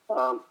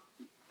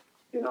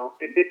 You know,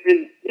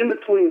 in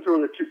between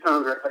throwing the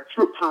 2-pounder, I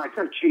threw a pound, I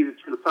kind of cheated,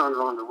 threw the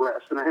pounder on the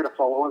rest, and I had a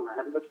follow on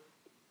that, but it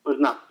was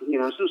not, you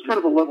know, so it was kind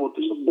of a level of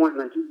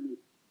disappointment.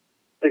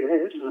 Thinking, hey,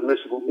 this is a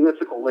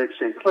mythical Lake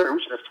St. Clair.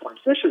 We should have 20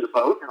 fish in the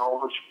boat, and all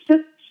of them should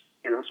be fish.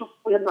 You know, so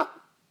we had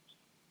nothing.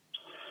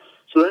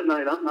 So that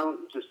night,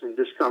 I'm just in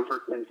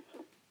discomfort. And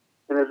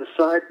as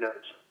a side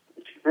note,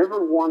 if you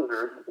ever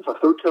wonder if a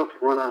hotel can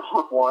run out of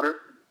hot water,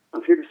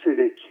 I'm here to say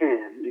they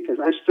can, because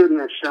I stood in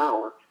that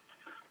shower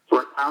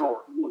for an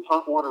hour with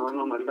hot water running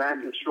on my back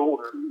and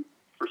shoulder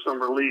for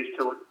some relief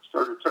till it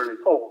started turning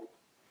cold.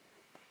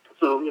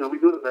 So, you know, we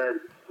go to bed,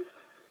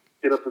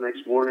 get up the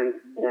next morning,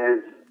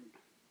 and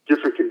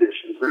different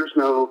conditions. There's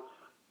no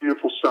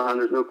beautiful sun.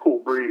 There's no cool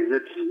breeze.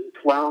 It's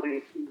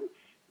cloudy,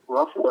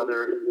 rough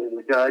weather, and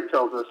the guide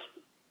tells us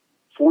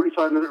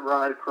 45-minute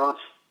ride across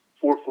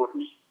 4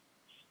 footers.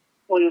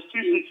 Well, he has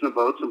 2 seats in the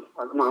boat, so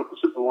my uncle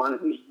sits in one,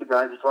 and he's the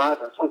guy that's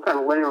driving. So I'm kind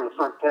of laying on the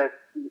front deck,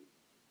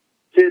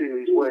 hitting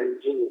these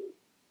waves.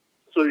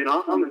 So, you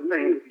know, I'm in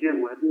pain to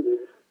begin with.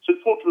 So we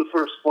pull up to the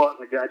first spot,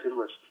 and the guy says,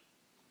 listen,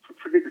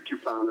 forget your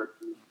 2-pounder.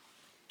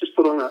 Just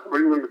put on a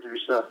regular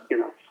Medusa, you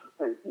know,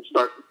 and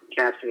start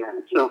casting at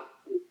it. So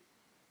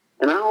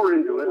an hour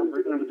into it, I'm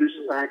bringing the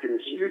Medusa back, and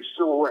this huge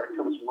silhouette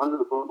comes from under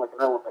the boat like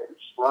an elevator.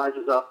 Just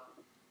rises up,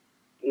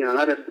 you know, and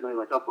I'd estimate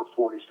like upper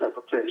 40s type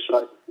of fish. So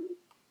I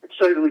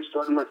excitedly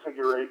started my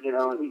figure 8, you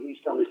know, and he's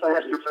telling me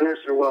faster,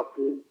 faster. Well,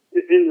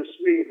 in the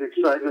speed, the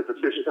excitement, the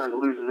fish kind of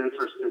loses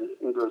interest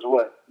and goes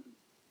away.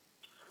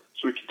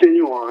 So we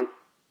continue on,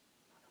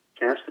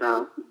 cast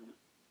out.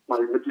 My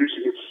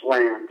Medusa gets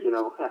slammed, you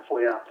know,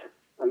 halfway out.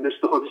 I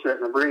missed the hook set,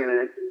 and I'm bringing it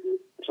in.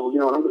 I said, well, you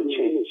know what, I'm going to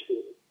change.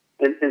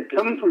 And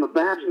coming from a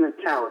bass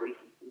mentality,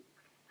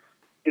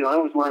 you know, I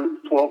always line up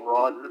 12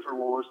 rods, different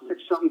lures, pick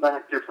something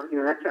back different, you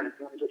know, that kind of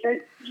thing. He's like, hey,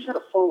 you just had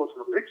a follow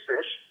for a big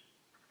fish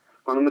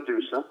on the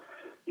Medusa.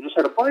 You just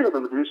had a bite of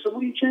the Medusa.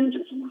 What are you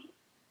changing?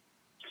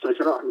 So I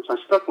said, all right. So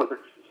I stuck with it.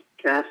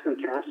 Cast, and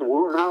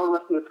we're an hour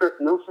left in the trip,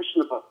 no fish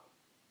in the boat.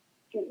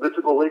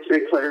 Mythical Lake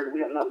St. Clair,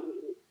 we got nothing.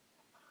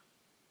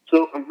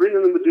 So I'm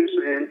bringing the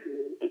Medusa in,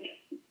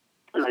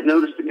 and I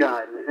noticed the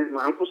guide. And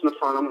my uncle's in the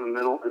front, I'm in the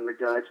middle, and the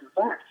guide's in the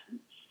back.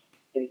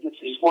 And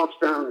he squats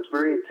down in this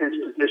very intense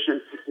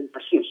position. I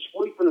see him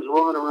sweeping his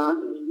rod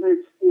around, and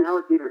his big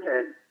alligator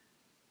head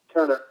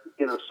kind of,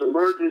 you know,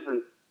 submerges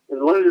and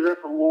landed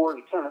at the lure,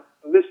 and he kind of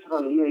missed it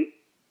on the 8,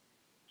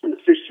 and the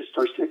fish just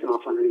starts taking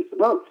off underneath the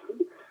boat.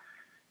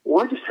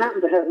 Well, I just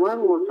happened to have my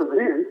lure coming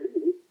in,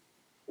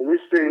 and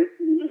this thing,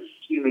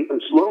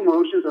 in slow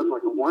motion, does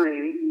like a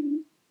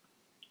 180,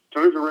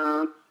 turns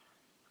around,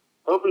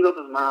 opens up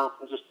his mouth,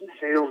 and just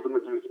inhales the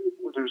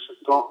Medusa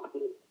gone.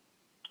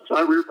 So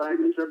I rear back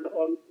and said,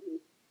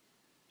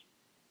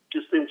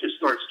 this thing just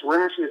starts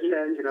thrashing its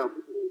head,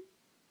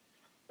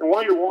 And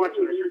while you're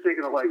watching this, you're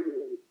thinking of like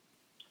the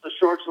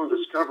sharks on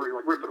Discovery,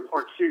 like ripping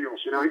apart seals.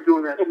 He's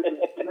doing that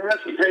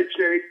massive head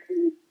shake.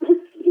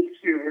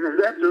 Excuse me.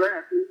 And after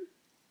that,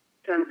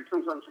 kind of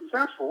becomes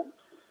unsuccessful.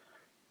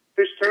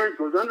 Fish turns,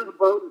 goes under the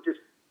boat, and just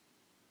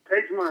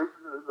takes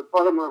the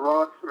butt of my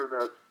rod or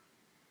the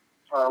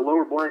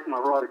lower blank of my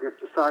rod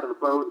against the side of the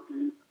boat.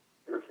 And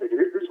I'm thinking,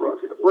 this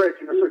rod's going to break.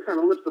 So I kind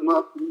of lift them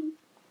up, and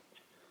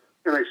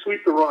I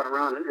sweep the rod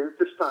around. And at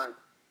this time,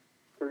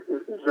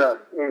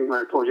 and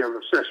I told you I'm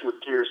obsessed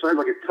with gear, so I had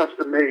like a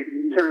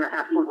custom-made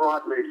 10.5-foot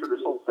rod made for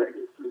this whole thing.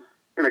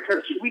 And I kind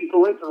of sweep the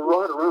length of the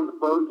rod around the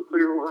boat to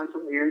clear the line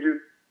from the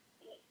engine.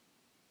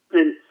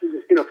 And,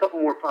 a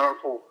couple more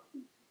powerful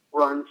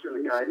runs and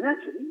the guy, and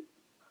that's it.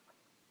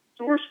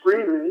 So we're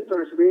screaming, and he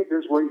starts to me,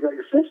 there's where you got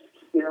your fist,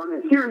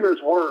 and hearing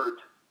those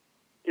words,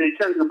 you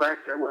kind of go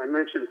back to when I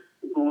mentioned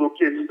the little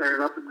kids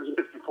staring up at this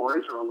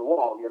 54-incher on the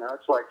wall,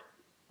 It's like,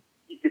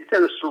 it's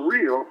kind of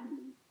surreal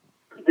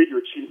that you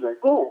achieve that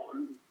goal.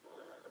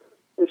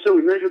 And so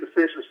we measured the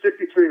fish, it was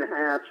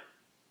 53.5,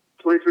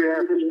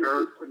 23.5-inch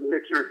girth, put the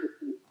picture,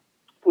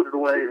 put it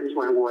away, and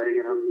swam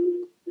away,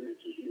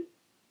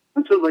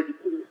 And so, like,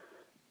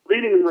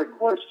 leading in my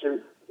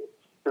question,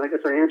 and I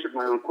guess I answered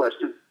my own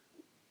question,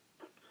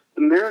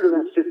 the merit of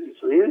that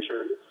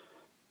 53-incher,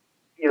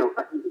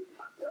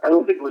 I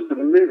don't think it was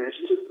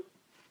diminished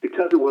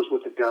because it was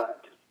with a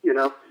guide,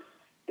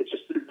 It's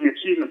just, the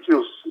achievement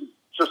feels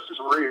just as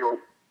real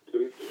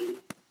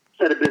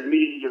had it been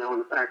me, in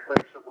the back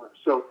lake somewhere.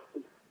 So,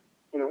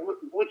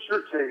 what's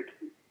your take?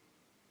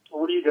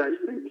 What do you guys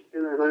think?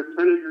 And I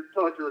know you're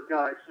talking to a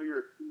guide, so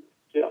you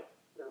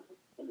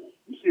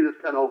see this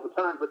kind of all the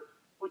time, but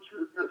what's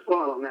your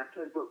thought on that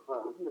type of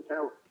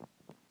mentality?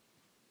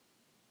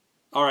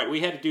 All right, we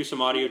had to do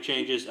some audio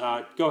changes.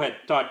 Go ahead,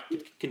 Todd,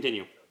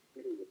 continue.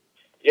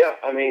 Yeah,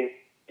 I mean,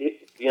 the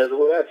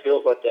way I feel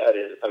about that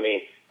is, I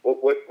mean,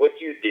 what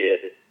you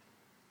did,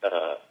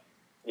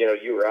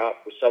 you were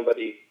out with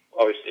somebody.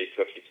 Obviously, they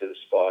took you to the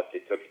spot. They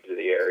took you to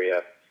the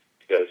area.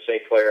 Because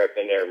St. Clair, I've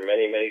been there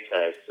many, many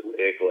times. It's a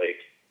big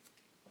lake.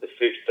 The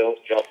fish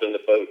don't jump in the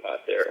boat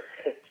out there.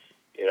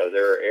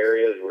 There are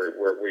areas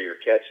where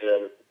you're catching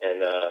them,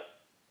 and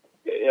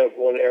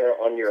going there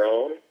on your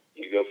own,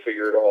 you go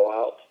figure it all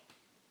out.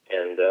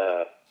 And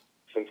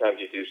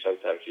sometimes you do,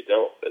 sometimes you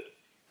don't. But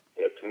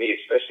to me,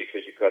 especially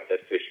because you caught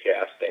that fish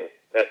casting,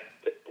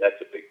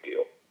 that's a big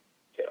deal.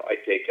 I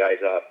take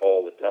guys out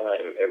all the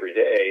time, every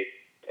day,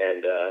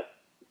 and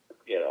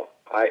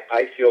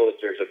I feel that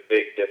there's a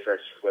big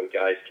difference when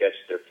guys catch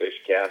their fish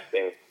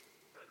casting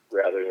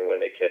rather than when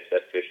they catch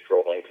that fish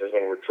trolling. Because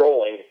when we're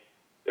trolling,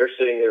 they're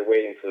sitting there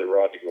waiting for the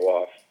rod to go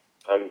off.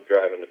 I'm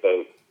driving the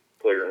boat,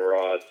 clearing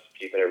rods,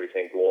 keeping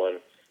everything going.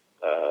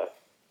 I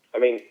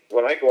mean,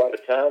 when I go out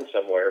of town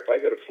somewhere, if I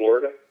go to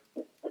Florida,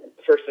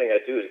 the first thing I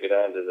do is go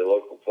down to the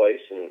local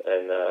place and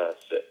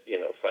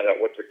find out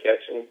what they're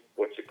catching,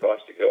 what's it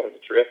cost to go on the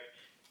trip,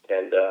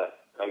 and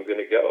I'm going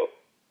to go.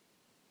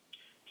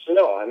 So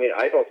no, I mean,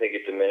 I don't think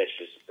it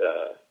diminishes,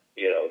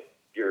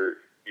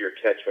 your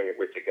catch when you're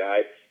with the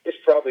guide. It's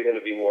probably going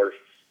to be more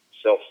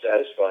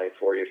self-satisfying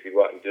for you if you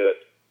go out and do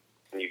it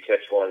and you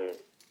catch one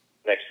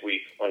next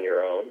week on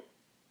your own.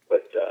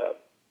 But,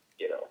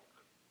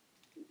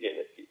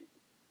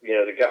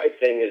 the guide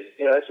thing is,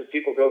 that's what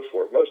people go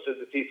for. Most of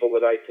the people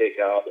that I take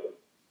out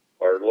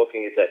are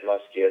looking at that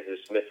muskie as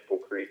this mythical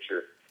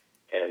creature.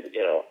 And,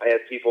 I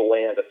have people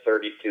land a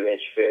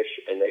 32-inch fish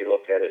and they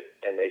look at it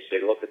and they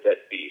say, look at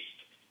that beast.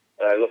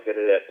 And I look at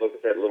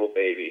that little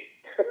baby,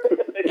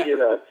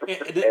 and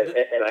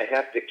I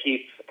have to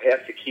keep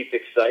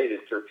excited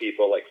for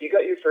people. Like, you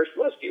got your first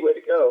muskie, way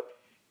to go.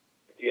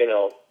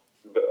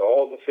 But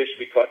all the fish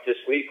we caught this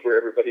week were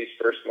everybody's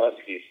first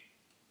muskies.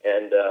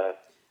 And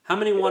how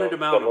many wanted to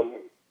mount them?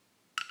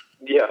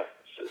 Yeah,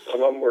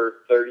 some of them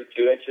were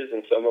 32 inches,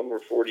 and some of them were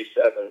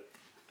 47.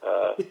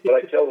 But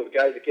I tell the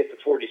guys that get to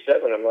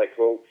 47, I'm like,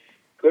 well,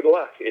 good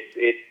luck.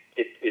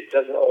 It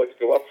doesn't always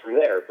go up from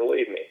there,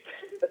 believe me.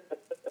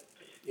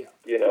 Yeah.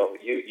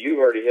 You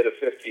already hit a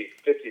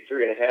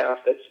 53 and a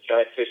half. That's a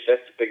giant fish.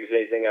 That's as big as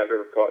anything I've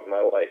ever caught in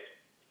my life.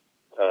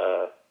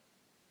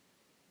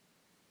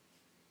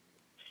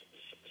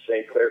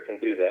 St. Clair can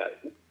do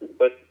that.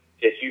 But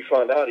as you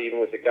found out, even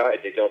with a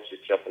guide, they don't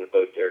just jump in the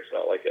boat there. It's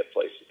not like that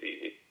place is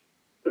easy.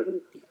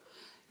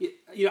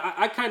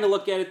 I kind of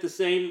look at it the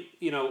same,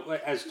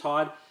 as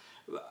Todd.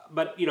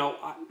 But,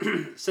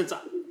 since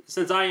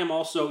I am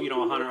also,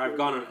 a hunter, I've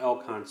gone on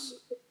elk hunts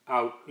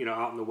out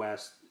in the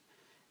West.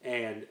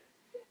 And,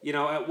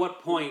 at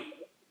what point,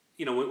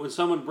 when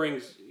someone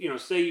brings,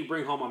 say you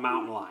bring home a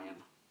mountain lion,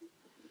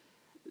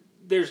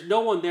 there's no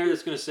one there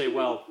that's going to say,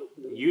 well,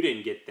 you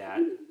didn't get that.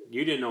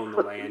 You didn't own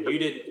the land. You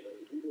didn't.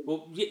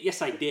 Well,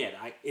 yes, I did.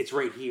 It's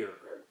right here.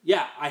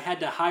 Yeah, I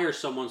had to hire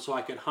someone so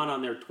I could hunt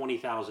on their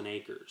 20,000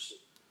 acres.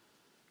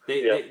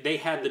 They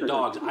had the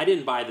dogs. I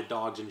didn't buy the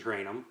dogs and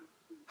train them.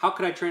 How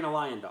could I train a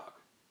lion dog?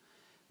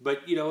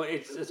 But,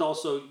 it's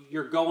also,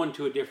 you're going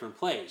to a different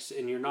place,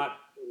 and you're not,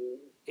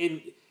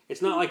 it's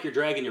it's not like you're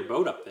dragging your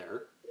boat up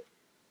there.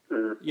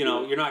 You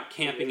know, you're not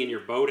camping in your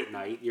boat at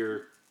night.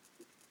 You're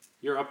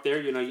up there.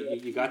 You know,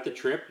 you got the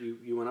trip.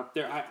 You went up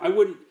there. I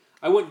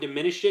wouldn't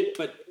diminish it,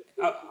 but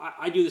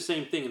I do the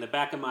same thing in the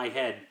back of my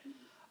head.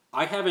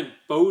 I haven't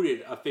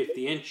boated a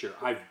 50-incher.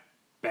 I've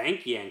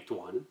bank yanked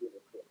one.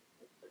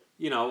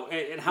 You know,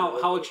 and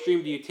how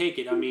extreme do you take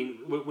it? I mean,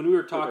 when we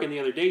were talking the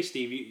other day,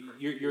 Steve,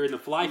 you're in the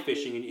fly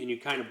fishing and you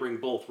kind of bring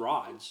both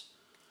rods.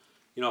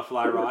 You know, a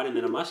fly rod and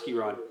then a musky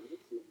rod.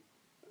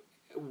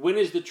 When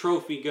is the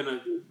trophy going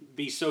to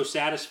be so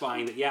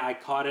satisfying that, yeah, I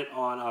caught it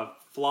on a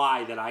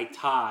fly that I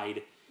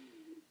tied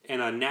in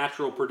a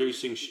natural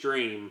producing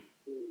stream?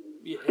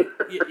 You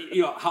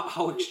know,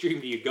 how extreme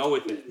do you go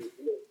with it?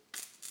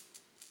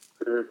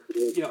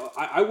 You know,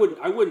 I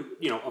wouldn't,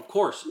 you know, of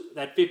course,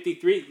 that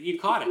 53, you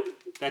caught it.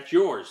 That's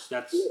yours.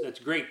 That's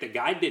great. The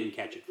guy didn't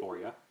catch it for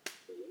you.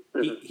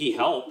 He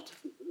helped.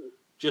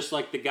 Just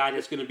like the guy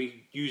that's going to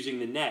be using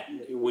the net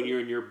when you're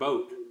in your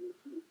boat.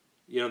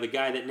 You know, the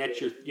guy that nets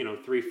your, you know,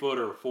 3-foot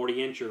or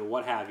 40-inch or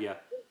what have you.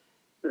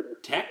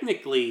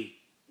 Technically,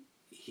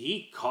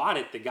 he caught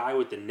it, the guy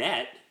with the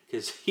net,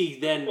 because he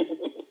then,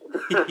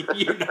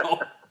 you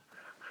know.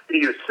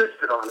 He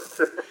assisted on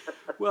it.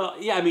 Well,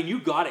 yeah, I mean, you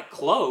got it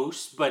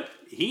close, but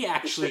he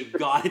actually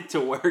got it to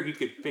where you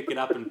could pick it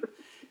up and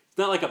it's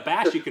not like a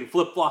bass you can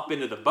flip-flop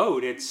into the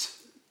boat.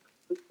 It's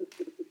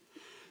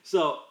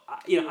so,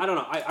 you know, I don't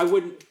know. I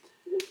wouldn't,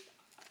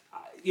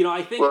 you know,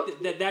 I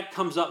think that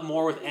comes up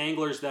more with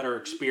anglers that are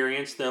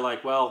experienced. They're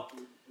like, well,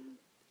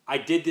 I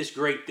did this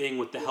great thing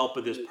with the help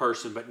of this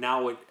person, but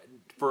now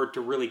for it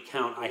to really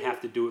count, I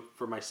have to do it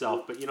for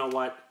myself. But you know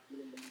what?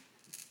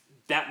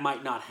 That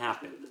might not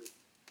happen.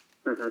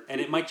 And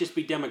it might just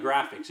be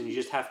demographics, and you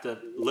just have to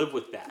live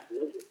with that.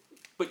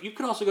 But you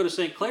could also go to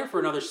St. Clair for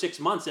another 6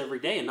 months every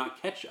day and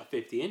not catch a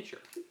 50-incher.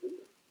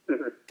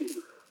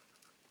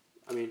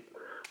 I mean...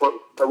 Well,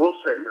 I will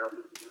say,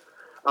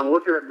 I'm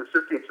looking at the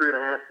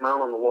 53.5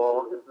 mile on the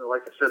wall.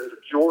 Like I said, the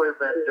joy of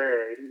that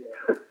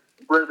day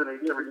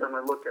resonates every time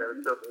I look at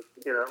it. So,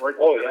 you know, like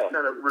I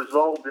kind of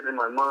resolved it in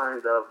my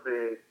mind of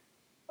being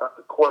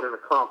quite an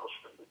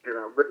accomplishment. You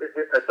know, but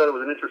I thought it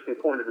was an interesting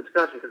point of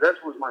discussion because that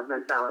was my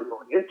mentality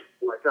going into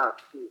it. Like,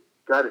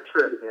 got a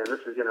trip, man.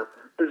 This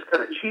is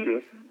kind of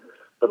cheating.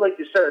 But like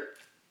you said,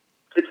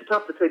 it's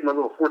tough to take my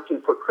little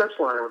 14-foot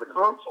Crestliner with a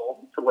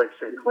console to Lake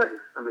St. Clair.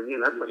 I mean, you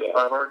know, that's like a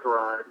 5-hour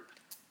drive,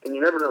 and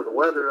you never know the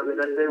weather. I mean,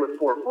 that day with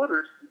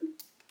 4-footers,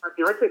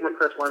 you know, I take my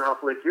Crestliner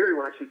off Lake Erie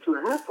when I see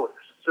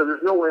 2.5-footers. So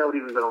there's no way I would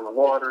even get on the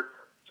water.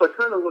 So I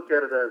kind of look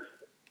at it as,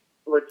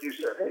 like you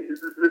said, hey, this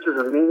is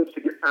a means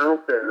to get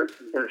out there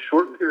in a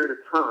short period of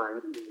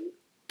time.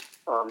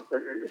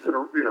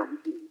 You know,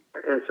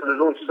 and so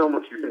there's only so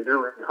much you can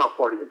do, and how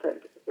far do you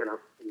take it? You know.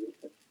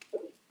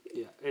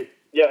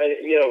 Yeah, and,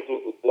 you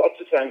know, lots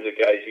of times the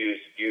guys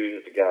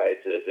use the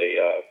guides as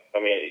a. I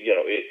mean, you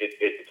know,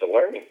 it's a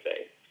learning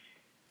thing.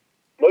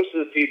 Most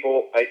of the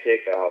people I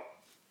take out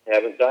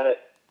haven't done it.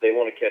 They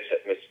want to catch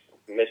that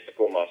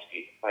mystical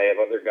muskie. I have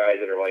other guys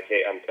that are like,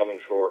 hey, I'm coming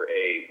for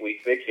a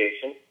week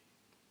vacation.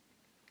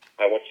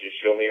 I want you to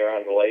show me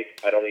around the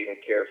lake. I don't even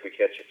care if we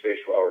catch a fish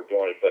while we're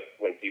doing it, but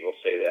when people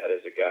say that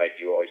as a guide,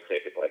 you always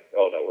take it like,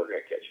 oh, no, we're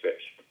going to catch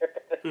fish.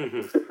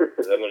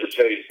 Because I'm going to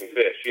show you some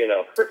fish, you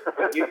know.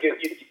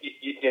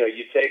 You know,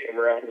 you take them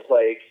around the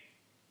lake,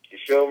 you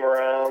show them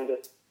around,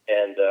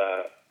 and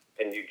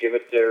you give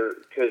it their,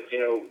 because, you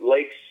know,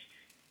 lakes,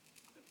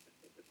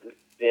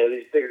 you know,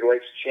 these bigger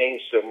lakes change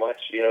so much.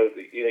 You know,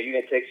 you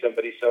can take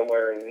somebody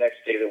somewhere, and the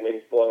next day the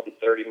wind's blowing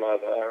 30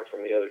 miles an hour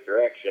from the other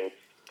direction,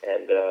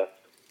 and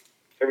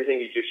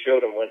everything you just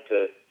showed them went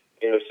to,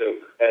 you know, so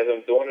as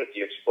I'm doing it,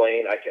 you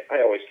explain.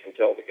 I always can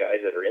tell the guys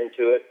that are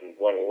into it and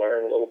want to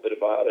learn a little bit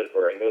about it,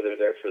 or I know they're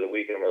there for the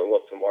weekend. I'm going to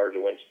look tomorrow. The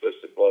wind's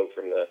supposed to blow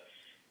from the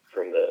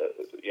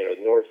you know,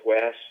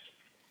 northwest.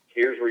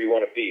 Here's where you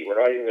want to be. We're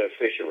not even going to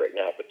fish it right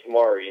now, but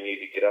tomorrow you need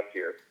to get up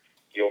here.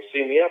 You'll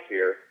see me up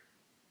here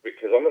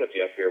because I'm going to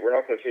be up here. We're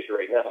not going to fish it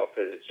right now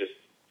because it's just,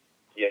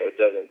 you know, it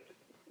doesn't,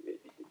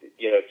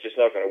 you know, it's just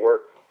not going to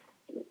work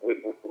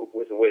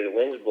with the way the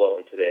wind's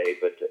blowing today,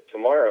 but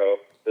tomorrow,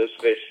 those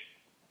fish,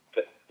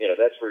 you know,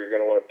 that's where you're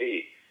going to want to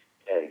be.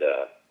 And,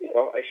 you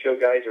know, I show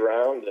guys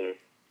around, and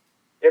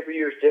every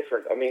year is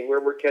different. I mean, where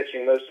we're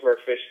catching most of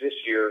our fish this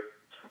year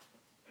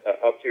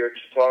up here at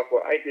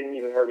Chautauqua, I didn't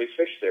even hardly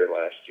fish there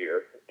last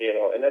year, you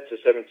know, and that's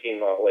a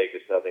 17-mile lake.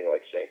 It's nothing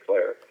like St.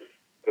 Clair.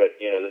 But,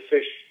 you know, the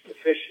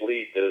fish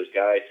lead those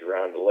guides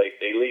around the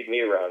lake. They lead me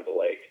around the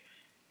lake.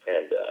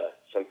 And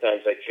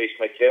sometimes I chase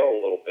my tail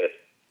a little bit.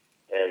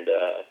 And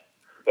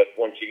but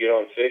once you get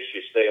on fish,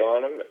 you stay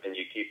on them and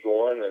you keep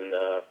going, and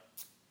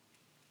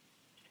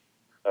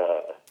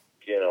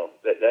you know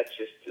that's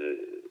just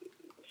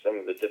some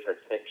of the different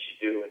things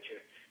you do. And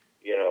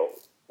you know,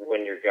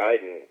 when you're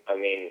guiding, I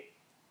mean,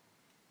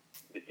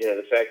 you know,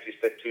 the fact you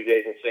spent 2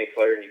 days in St.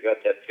 Clair and you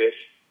got that fish,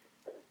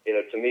 you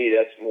know, to me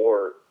that's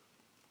more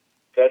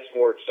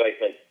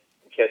excitement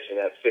catching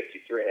that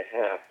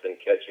 53.5 than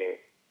catching,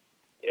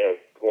 you know,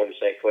 going to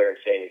St. Clair and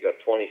saying you got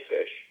 20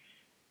 fish.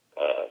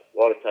 A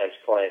lot of times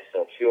clients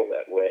don't feel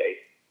that way.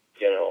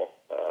 You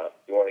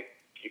want to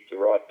keep the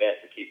rod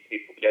bent and keep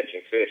people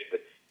catching fish, but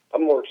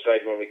I'm more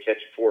excited when we catch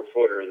a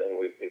 4-footer than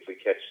if we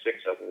catch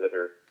 6 of them that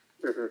are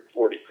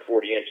 40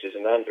 inches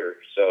and under.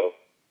 So,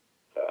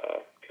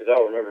 because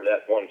I'll remember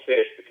that one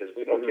fish because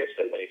we don't catch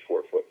that many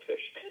 4-foot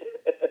fish.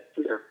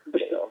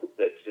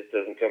 That just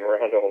doesn't come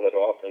around all that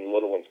often.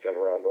 Little ones come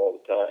around all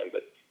the time,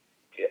 but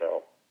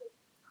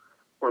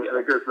Well,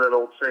 I guess that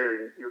old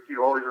saying,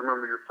 you always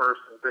remember your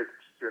first and biggest,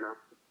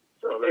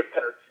 So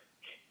that's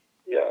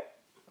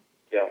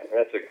yeah,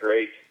 that's a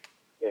great,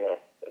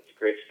 that's a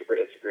great story.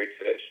 That's a great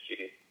fish.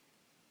 Gee.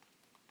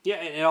 Yeah,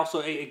 and it also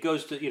it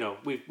goes to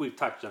we've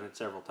touched on it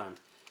several times.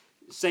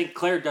 St.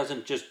 Clair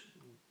doesn't just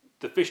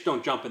the fish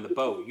don't jump in the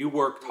boat. You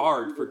worked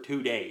hard for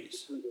 2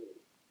 days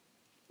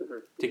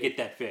to get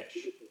that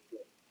fish.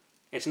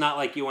 It's not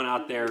like you went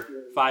out there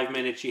 5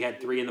 minutes. You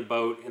had 3 in the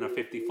boat in a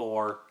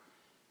 54,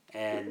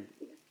 and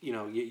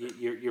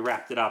you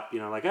wrapped it up.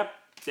 Like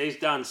day's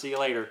done. See you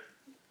later.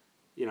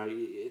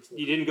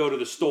 You didn't go to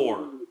the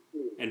store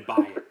and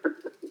buy it.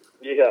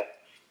 Yeah,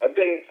 I've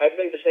been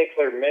to St.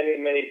 Clair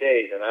many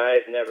days, and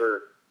I've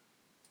never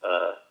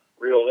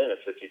reeled in a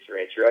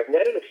 53-incher. I've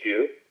netted a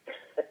few,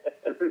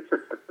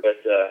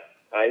 but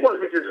I well,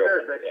 never you just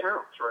reeled said that in.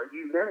 counts, right?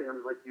 You netted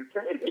them like you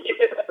can.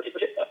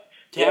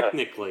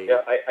 Technically,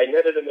 yeah. I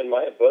netted them in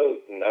my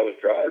boat, and I was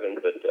driving,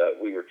 but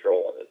we were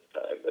trolling at the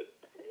time. But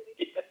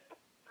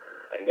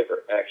I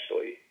never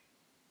actually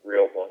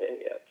reeled one in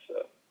yet.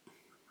 So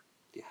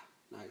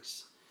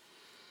nice.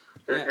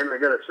 And I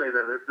got to say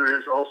that there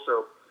is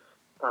also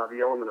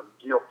the element of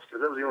guilt,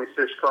 because that was the only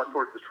fish caught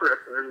towards the trip,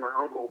 and there's my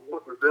uncle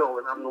footing the bill,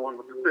 and I'm the one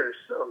with the fish.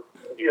 So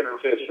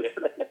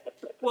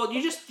Well,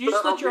 you just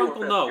let your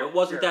uncle know it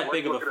wasn't that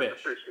big of a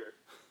fish.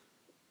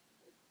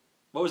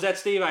 What was that,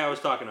 Steve? I was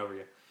talking over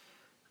you.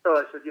 So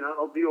I said,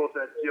 I'll deal with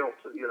that guilt.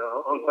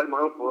 I'll invite my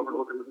uncle over to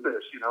look at the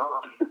fish.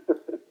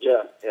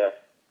 Yeah.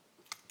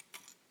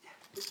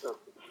 So,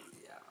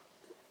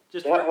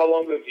 Just how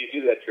long ago did you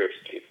do that trip,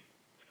 Steve?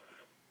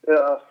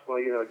 well,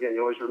 again,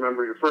 you always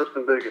remember your first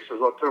and biggest. It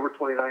was October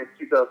 29th,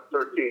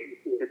 2013,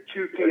 at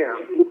 2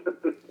 p.m.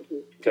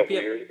 A couple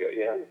years ago,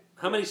 yeah.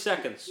 How many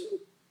seconds?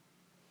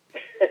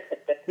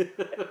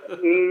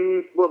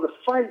 Well, the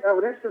fight, I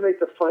would estimate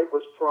the fight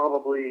was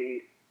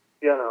probably,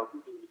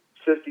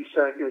 50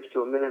 seconds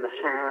to a minute and a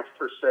half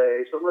per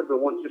se. So it might have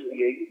been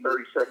 158,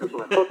 30 seconds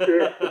when I hooked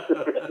it.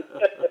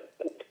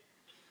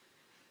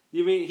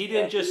 You mean he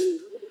didn't just...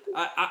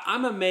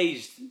 I'm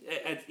amazed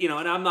at, and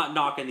I'm not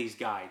knocking these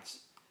guides.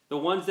 The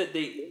ones that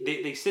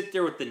they sit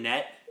there with the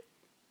net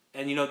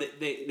and,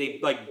 they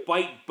like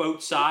bite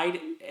both side.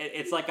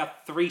 It's like a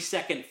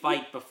 3-second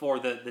fight before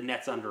the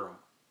net's under them.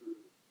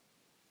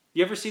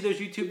 You ever see those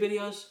YouTube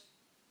videos?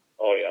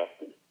 Oh, yeah.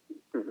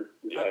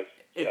 I've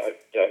seen those.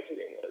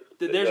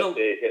 They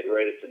hit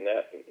right at the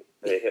net, and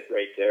they hit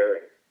right there,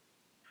 and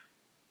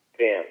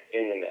bam,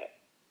 in the net.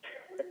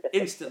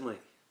 Instantly.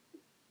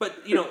 But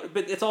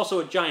it's also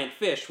a giant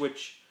fish,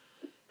 which,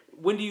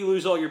 when do you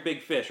lose all your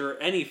big fish, or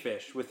any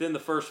fish, within the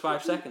first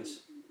 5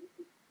 seconds?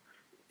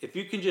 If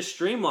you can just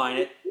streamline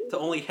it to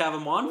only have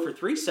them on for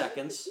 3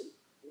 seconds,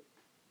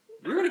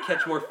 you're going to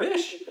catch more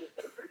fish.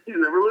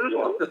 You never lose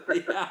one.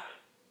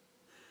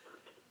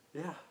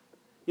 Yeah.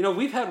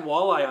 We've had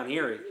walleye on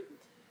Erie,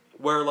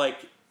 where,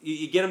 like,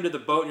 you get them to the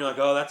boat, and you're like,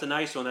 oh, that's a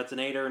nice one, that's an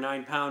 8 or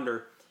 9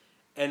 pounder.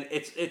 And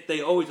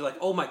they always are like,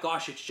 oh my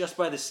gosh, it's just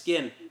by the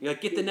skin. You're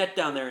like, get the net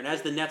down there, and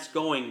as the net's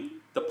going,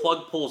 the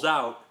plug pulls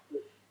out.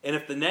 And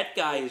if the net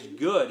guy is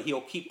good,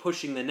 he'll keep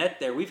pushing the net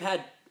there. We've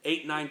had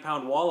 8, 9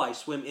 pound walleye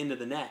swim into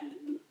the net,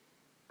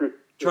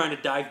 trying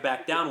to dive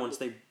back down once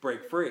they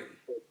break free.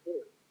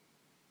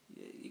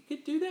 You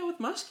could do that with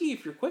muskie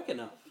if you're quick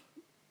enough.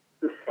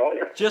 Oh,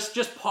 yeah.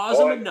 Just pause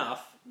them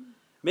enough.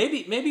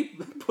 Maybe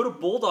put a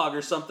bulldog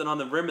or something on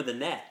the rim of the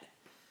net.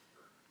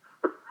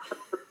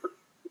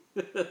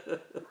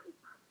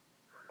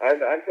 I've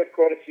got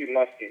quite a few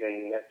muskies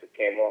in the net that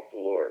came off the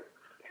lure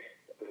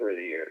over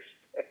the years.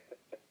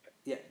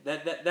 Yeah,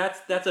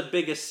 that's a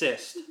big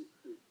assist.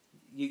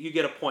 You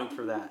get a point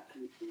for that.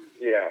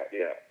 Yeah.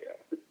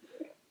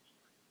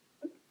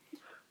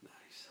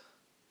 Nice.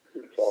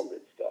 It's all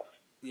good stuff.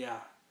 Yeah.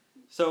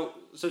 So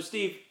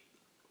Steve,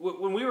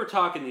 when we were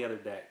talking the other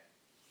day,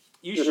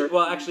 you should.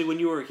 Well, actually, when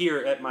you were here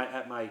at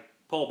my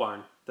pole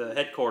barn, the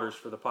headquarters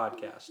for the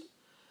podcast,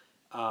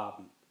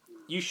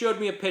 you showed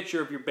me a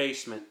picture of your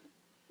basement,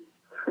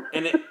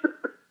 and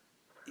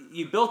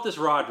you built this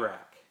rod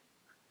rack,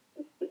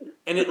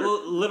 and it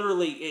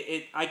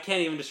literally I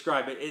can't even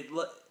describe it. It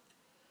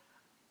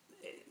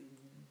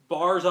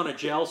bars on a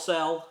gel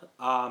cell,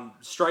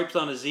 stripes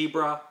on a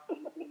zebra.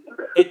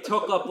 It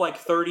took up like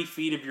 30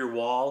 feet of your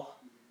wall.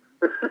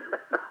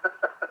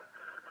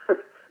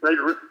 Now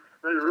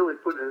you're really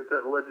putting it at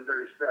that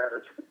legendary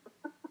status.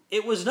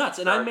 It was nuts,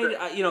 and I made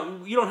it.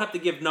 You don't have to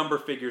give number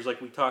figures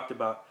like we talked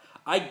about.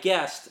 I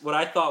guessed what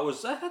I thought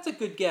was that's a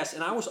good guess,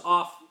 and I was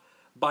off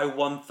by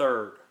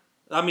 1/3.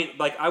 I mean,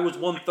 like I was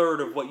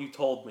 1/3 of what you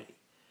told me,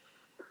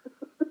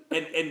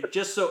 and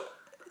just so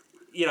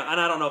and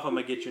I don't know if I'm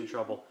gonna get you in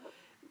trouble.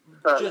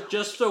 Uh,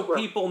 Just so well-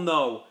 people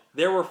know,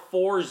 there were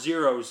 4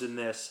 zeros in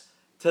this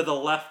to the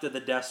left of the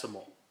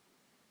decimal.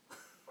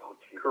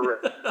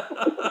 Correct.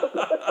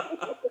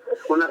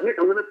 Well, now here,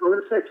 I'm gonna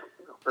say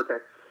something else, okay?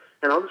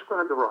 And I'll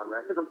describe the rod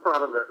rack because I'm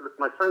proud of it.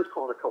 My friends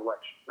call it a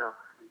collection. Now,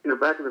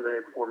 back in the day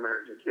before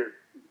marriage and kids,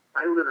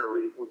 I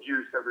literally would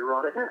use every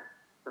rod I had.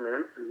 I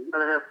mean,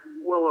 and I have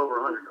well over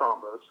 100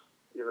 combos.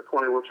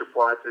 20 Wiltshire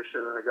fly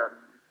fishing, and I got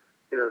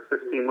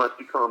 15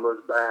 musky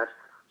combos, bass.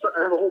 So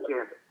I have a whole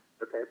gambit.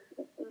 Okay.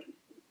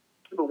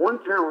 The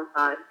one talent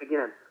I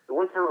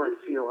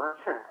feel I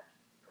have,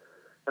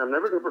 and I'm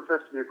never going to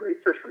profess to be a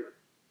great fisherman,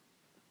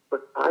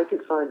 but I can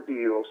find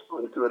deals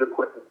on good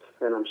equipment,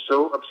 and I'm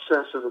so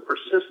obsessive and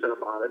persistent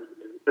about it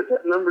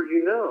that number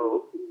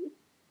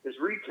is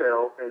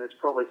retail, and it's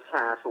probably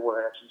half of what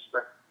I actually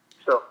spent.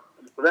 So,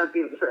 with that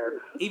being said,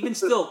 Even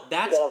still,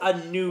 that's a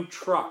new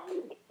truck.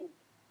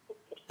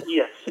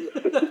 yes.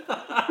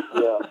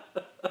 Yeah.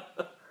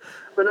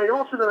 But I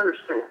also don't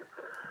understand.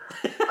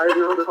 I have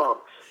no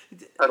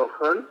hobbies. I don't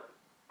hunt.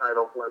 I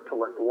don't like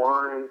collect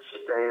wine,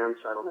 stamps.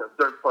 I don't have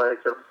dirt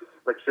bikes. I don't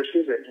like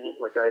fishing.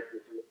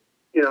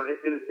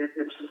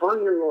 It's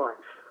funny in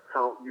life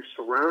how you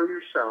surround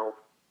yourself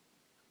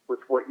with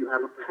what you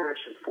have a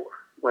passion for.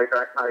 Like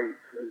I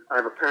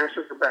have a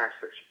passion for bass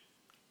fishing.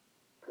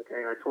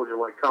 Okay, I told you,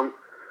 come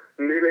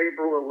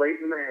mid-April or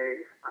late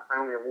May, I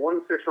only have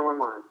one fish on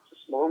my mind. It's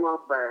a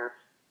smallmouth bass,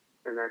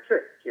 and that's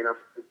it.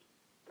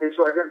 And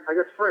so I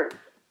got friends.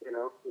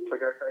 It's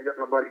like I got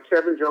my buddy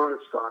Kevin, John,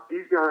 and Scott.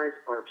 These guys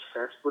are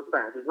obsessed with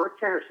bass. It's not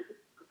casual.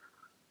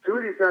 2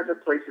 of these guys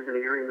have places in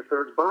the area, and the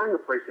third's buying a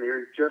place in the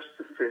area just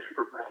to fish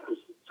for bass.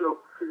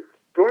 So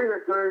during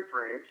that time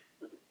frame,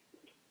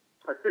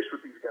 I fish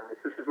with these guys.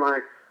 This is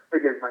my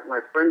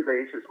friend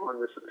base is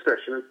on this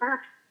obsession and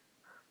passion.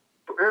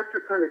 So after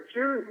kind of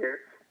June hit,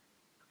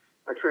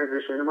 I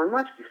transitioned into my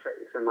muskie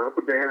phase, and my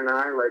Uncle Dan and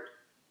I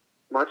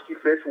muskie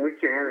fish when we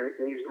can,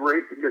 and he's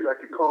great because I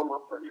could call him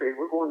up and say,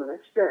 we're going the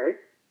next day.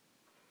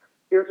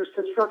 This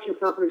construction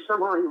company,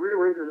 somehow he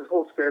rearranges his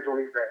whole schedule,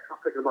 and he's there. I'll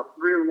pick him up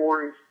 3 in the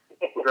morning.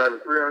 We're driving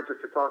 3 hours to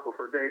Chautauqua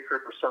for a day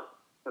trip or something,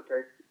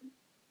 okay?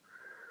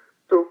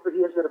 So, but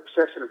he has that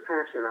obsession and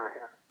passion I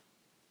have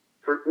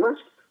for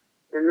muskie.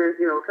 And then,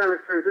 kind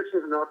of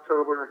transitions in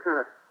October, and I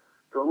kind of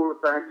go a little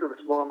bit back to the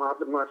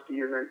smallmouth and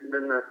muskie, and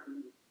then the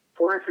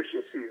fly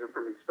fishing season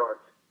for me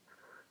starts.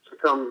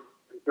 So come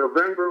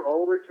November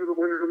all the way through the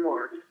winter to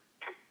March,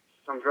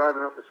 I'm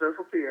driving up to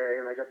Central PA,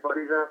 and I got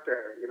buddies out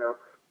there,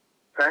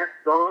 Pat,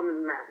 Don,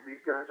 and Matt.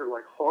 These guys are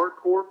like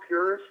hardcore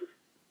purists,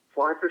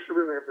 fly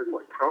fishermen. They have this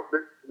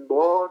trumpet and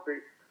blog.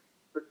 They're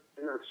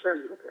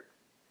obsessed with it.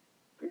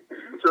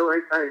 So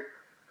I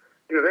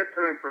that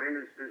time frame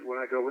is when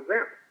I go with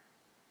them.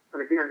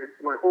 And again,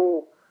 it's my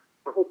whole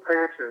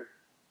passion.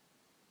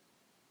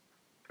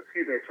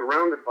 Excuse me, it's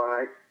surrounded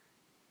by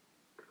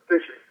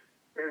fishing,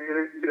 and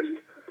it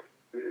just,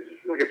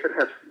 like I said,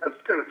 has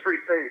kind of 3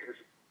 phases.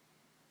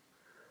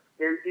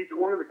 And each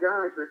one of the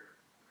guys that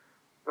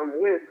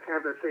I'm with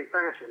have that same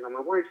passion. And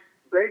my wife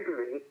begged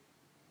me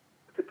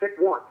to pick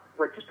one.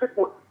 Just pick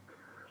one.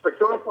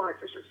 Don't fly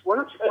fishing. Why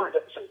don't you fly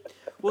fishing?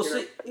 Well,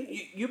 see,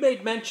 you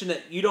made mention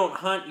that you don't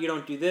hunt, you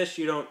don't do this,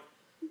 you don't...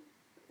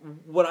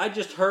 What I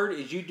just heard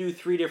is you do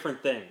 3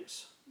 different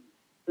things.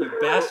 You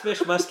bass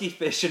fish, musky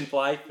fish, and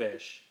fly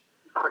fish.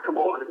 Oh, come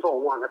on, it's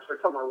all one. That's what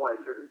I tell my wife.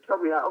 Tell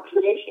me out.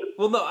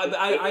 Well, no,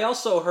 I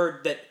also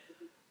heard that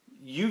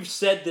you've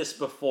said this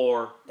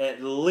before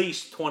at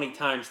least 20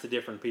 times to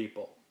different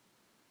people.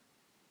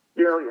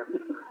 Yeah.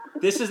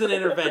 This is an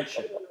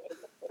intervention.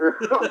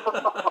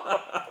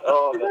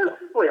 Oh,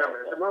 Wait a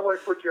minute. Did my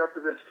wife put you up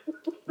to this?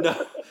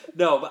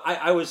 No, but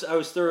I was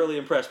thoroughly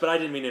impressed, but I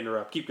didn't mean to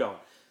interrupt. Keep going.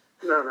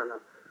 No.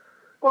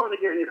 Well, and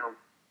again,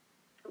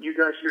 you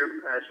guys share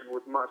the passion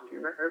with muskie,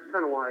 and that's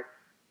kind of why,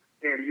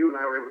 Andy, you and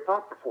I were able to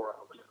talk for 4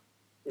 hours.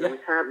 We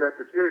have that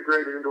that's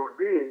integrated into our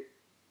being.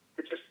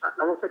 It's just, I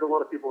don't think a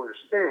lot of people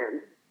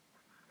understand.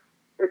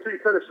 And so you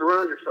kind of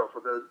surround yourself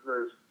with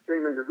those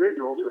same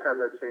individuals who have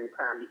that same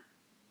passion.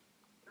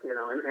 And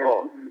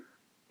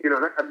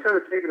I've kind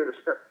of taken it a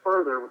step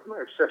further with my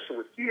obsession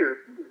with gear.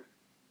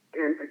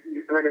 And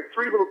I got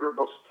 3 little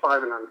girls,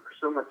 5 and under.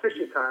 So my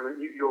fishing time, and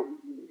you'll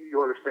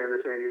understand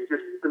this, Andy, is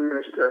just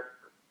diminished to,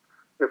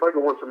 if I go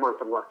once a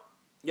month, I'm lucky.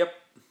 Yep.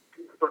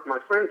 But my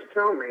friends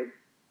tell me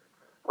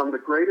I'm the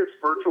greatest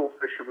virtual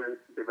fisherman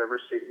they've ever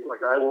seen.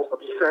 I will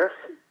obsess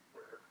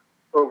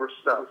over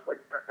stuff.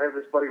 I have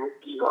this buddy,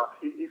 Scott.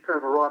 He's kind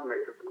of a rod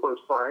maker close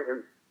by,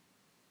 and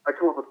I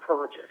come up with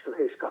projects. And,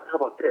 hey, Scott, how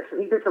about this?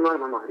 And he gets them out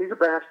of my mind. He's a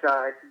bass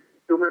guy,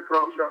 doing my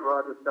drop shot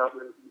rods and stuff,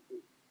 and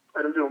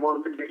I didn't do a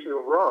modification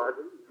of a rod.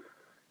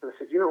 And I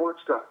said, you know what,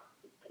 Scott?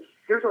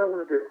 Here's what I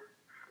want to do.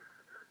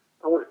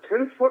 I want a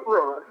 10-foot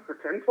rod for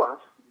 10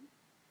 plus,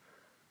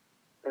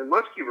 and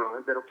musky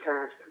rod that'll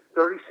cast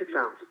 36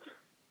 ounces.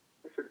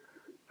 I said,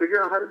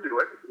 figure out how to do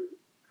it.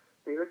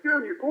 And he's like,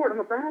 you're bored. I'm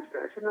a bass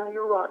guy. I said, no,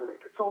 you're a rod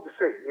maker. It's all the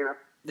same,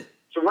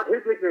 So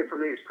his nickname for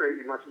me is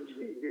Crazy Musky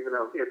Steve, even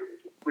though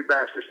we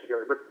bash fish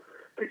together. But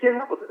He came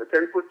up with it, a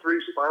 10-foot 3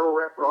 spiral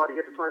wrap rod. He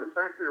had to find a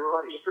factory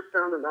rod. He stripped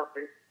down to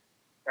nothing,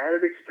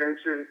 added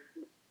extension.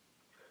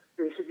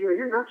 And he said,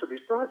 you're nuts with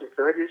these projects.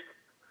 And I just,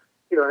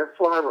 I have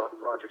fly rod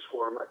projects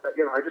for him.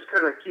 I just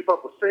kind of keep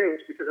up with things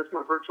because that's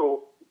my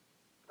virtual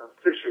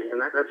fishing,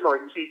 and that's how I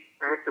keep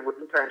active with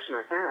the passion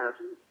I have.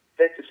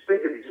 That's just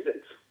think of these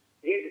things.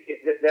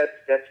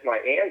 That's my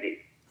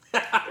Andy.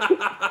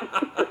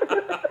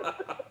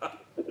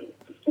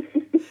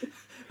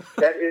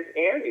 That is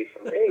Andy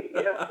for me.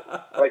 Yeah,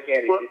 like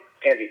Andy.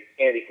 Andy,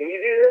 can you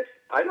do this?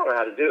 I don't know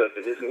how to do it,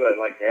 but this is what I'd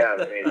like to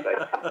have. I mean, it's like,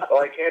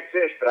 well, I can't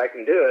fish, but I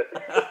can do it.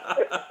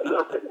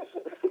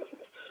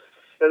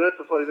 And that's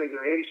the funny thing.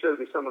 Andy showed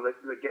me some of the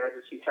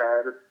gadgets he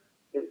had.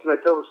 And can I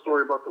tell the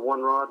story about the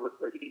one rod with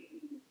the heat?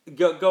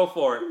 Go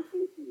for it.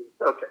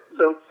 Okay,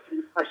 so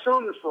I show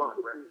him this rod,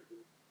 right?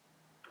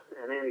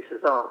 And Andy says,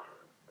 "Oh,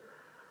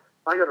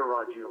 I got a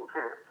rod you don't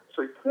have."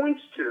 So he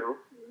points to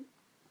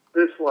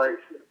this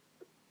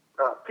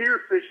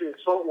pier fishing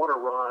saltwater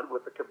rod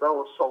with the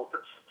Cabela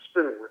Saltus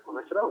spinning reel. And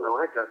I said, "Oh no,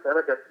 I got that.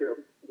 I got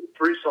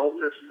 3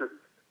 Saltus."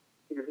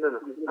 He goes, "No,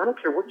 I don't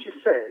care what you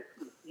say.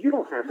 You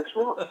don't have this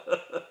rod."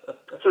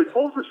 So he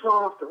pulls this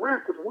rod off the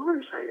rack with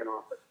wires hanging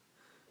off it.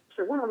 I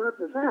said, "What on earth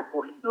is that?"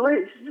 Well, he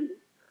laced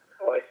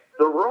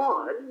the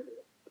rod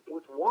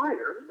with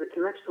wire that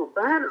connects to a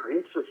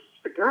battery, so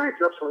the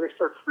guides up, so when they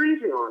start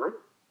freezing on them,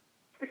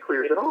 it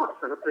clears it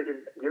off. And I'm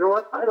thinking, you know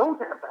what? I don't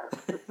have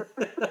that.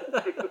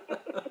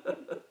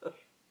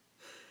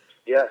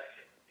 Yes.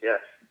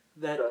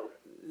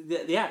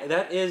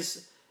 That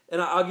is,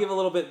 and I'll give a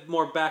little bit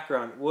more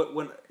background.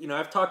 When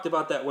I've talked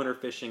about that winter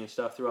fishing and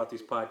stuff throughout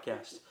these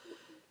podcasts,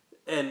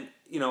 and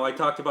I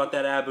talked about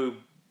that abu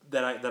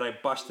that I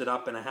busted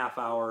up in a half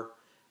hour.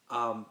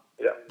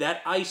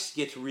 That ice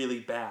gets really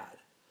bad.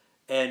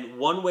 And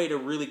one way to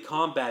really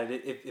combat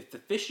it, if the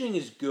fishing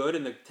is good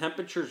and the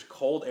temperature is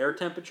cold air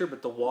temperature,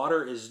 but the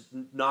water is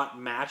not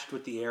matched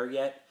with the air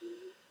yet,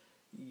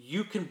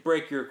 you can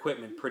break your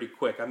equipment pretty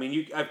quick. I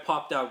mean, I've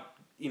popped out,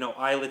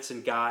 eyelets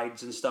and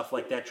guides and stuff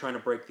like that trying to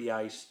break the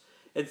ice.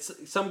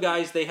 Some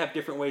guys, they have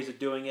different ways of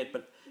doing it,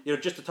 but,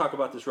 just to talk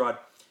about this rod,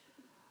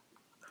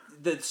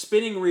 the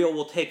spinning reel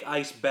will take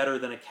ice better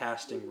than a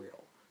casting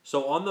reel.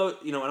 So on the,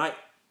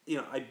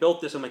 I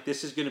built this, I'm like,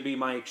 this is going to be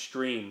my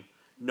extreme.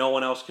 No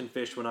one else can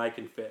fish when I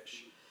can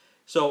fish.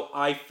 So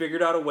I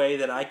figured out a way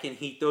that I can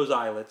heat those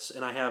eyelets,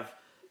 and I have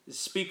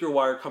speaker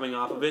wire coming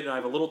off of it, and I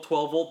have a little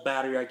 12-volt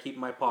battery I keep in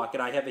my pocket.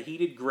 I have a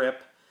heated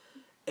grip,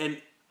 and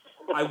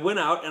I went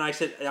out and I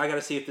said, I got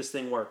to see if this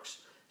thing works.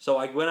 So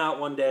I went out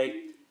one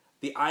day.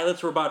 The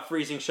eyelets were about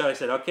freezing shut. I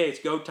said, okay, it's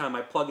go time.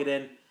 I plug it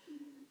in,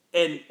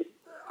 and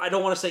I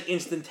don't want to say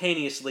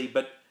instantaneously,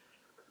 but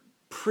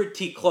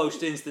pretty close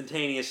to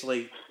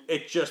instantaneously.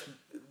 It just,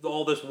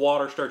 all this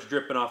water starts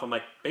dripping off. I'm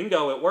like,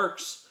 bingo, it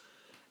works.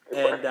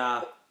 And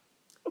that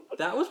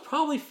was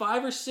probably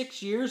 5 or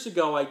 6 years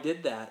ago I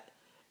did that.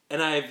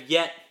 And I have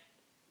yet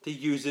to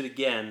use it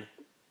again.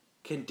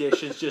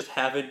 Conditions just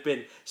haven't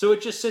been. So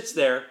it just sits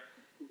there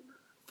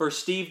for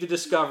Steve to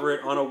discover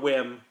it on a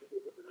whim.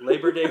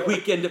 Labor Day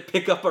weekend to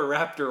pick up a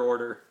Raptor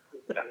order.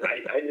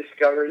 I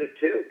discovered it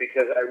too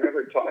because I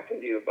remember talking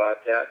to you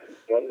about that.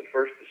 One of the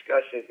first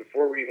discussions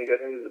before we even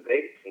got into the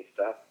baits and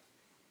stuff.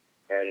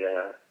 And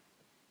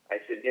I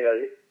said,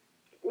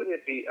 wouldn't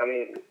it be,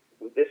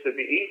 this would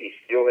be easy.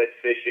 Steelhead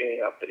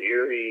fishing up at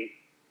Erie.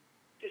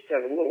 Just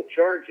have a little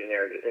charge in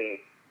there. And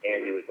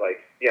Andy was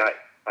like, yeah,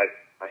 I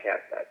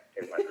have that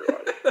in my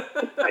garage.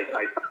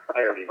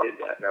 I already did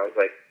that. And I was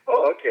like,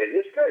 oh, okay,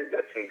 this guy's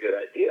got some good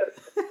ideas.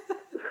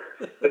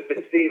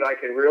 But Steve, I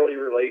can really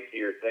relate to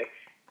your thing.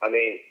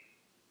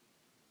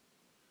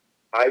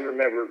 I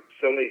remember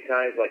so many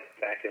times, like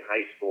back in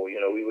high school,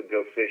 we would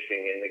go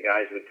fishing and the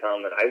guys would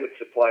come and I would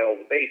supply all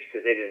the baits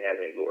because they didn't have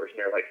any lures. And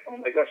they're like, oh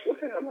my gosh,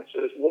 look at how much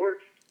of those lures.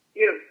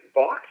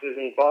 Boxes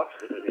and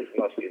boxes of these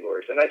musky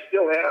lures. And I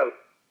still have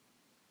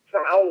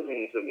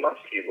thousands of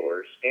musky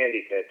lures.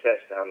 Andy can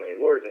attest to how many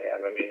lures I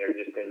have. They're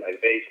just in my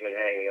basement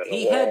hanging on the wall.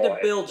 He had to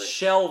build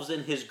shelves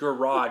in his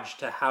garage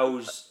to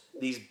house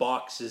these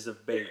boxes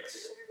of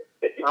baits.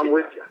 I'm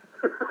with you.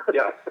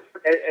 Yeah.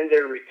 And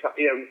they're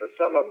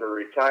some of them are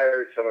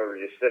retired, some of them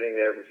are just sitting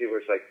there. But people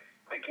are like,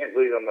 I can't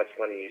believe how much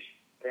money you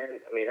spend.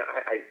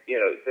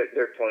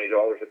 They're $20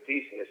 a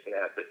piece and this and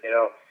that. But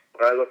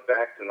when I look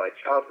back to my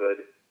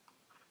childhood,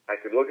 I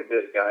could look at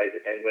those guys,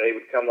 and when they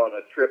would come on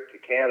a trip to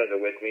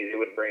Canada with me, they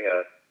would bring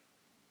a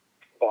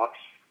box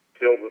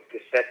filled with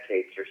cassette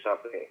tapes or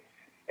something.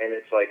 And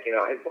it's like,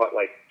 I bought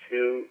like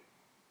 2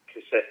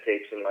 cassette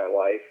tapes in my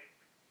life.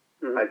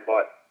 Mm-hmm. I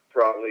bought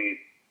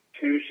probably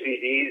 2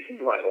 CDs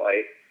in my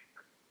life.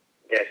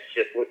 That's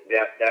just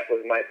that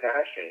was my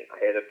passion.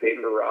 I had a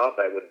paper route.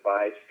 I would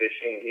buy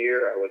fishing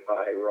gear. I would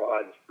buy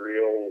rods,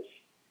 reels,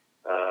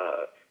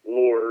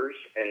 lures.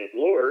 And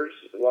lures,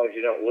 as long as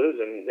you don't lose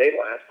them, they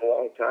last a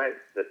long time.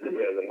 The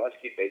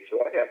musky baits.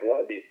 So I have a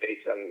lot of these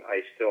baits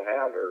I still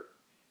have are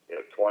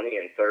 20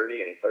 and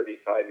 30 and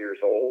 35 years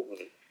old,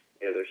 and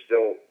they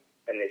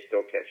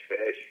still catch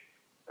fish.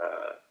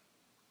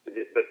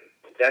 But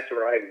that's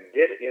where I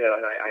did it,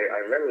 and I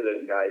remember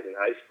those guys in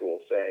high school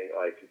saying,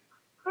 like,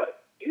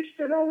 "What, you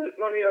spend all that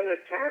money on the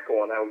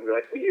tackle?" And I would be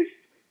like, "Well,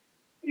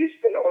 you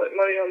spend all that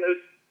money on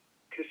those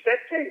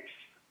cassette tapes,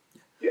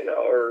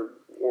 or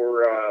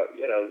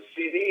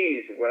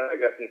CDs." When I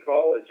got in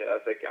college, and I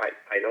was like,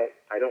 I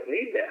don't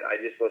need that. I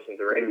just listen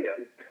to radio.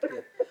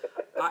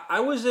 Yeah. I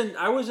was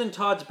in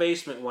Todd's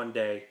basement one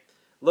day,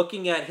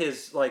 looking at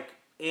his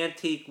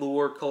antique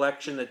lure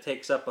collection that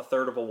takes up a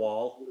third of a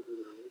wall,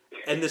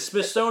 and the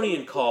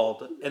Smithsonian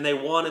called and they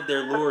wanted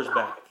their lures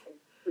back.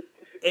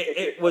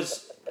 It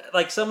was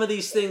like some of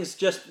these things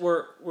just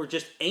were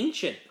just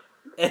ancient,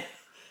 and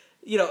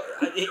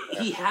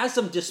he has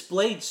them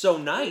displayed so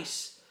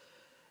nice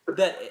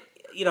that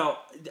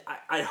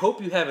I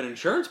hope you have an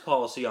insurance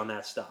policy on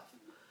that stuff.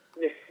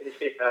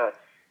 Yeah.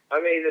 I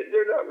mean,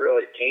 they're not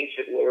really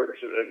ancient lures.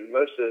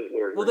 Most of those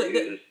lures are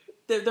used.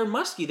 They're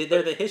musky.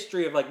 They're the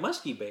history of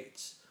musky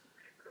baits.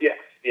 Yeah.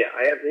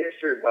 I have the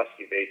history of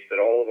musky baits, but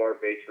all of our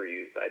baits were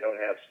used. I don't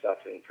have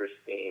stuff in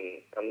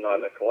pristine. I'm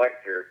not a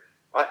collector.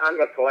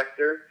 I'm a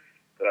collector,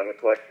 but I'm a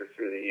collector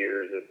through the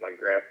years of my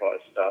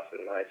grandpa's stuff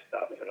and my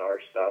stuff and our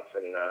stuff,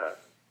 and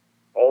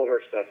all of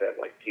our stuff have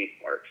teeth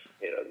marks.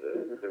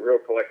 The real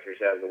collectors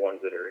have the ones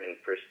that are in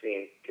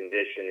pristine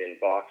condition in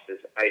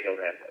boxes. I don't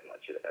have that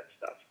much of that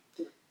stuff.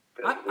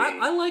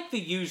 I like the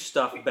used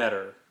stuff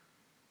better.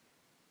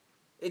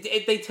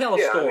 They tell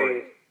a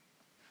story.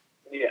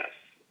 Yes.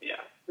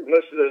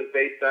 Most of those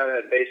baits down in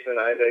that basement,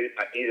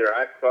 either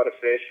I've caught a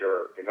fish,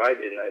 or if I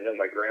didn't, I know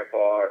my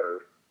grandpa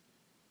or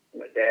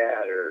my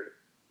dad or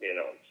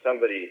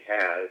somebody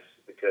has,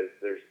 because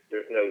there's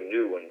no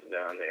new ones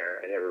down there.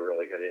 I never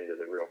really got into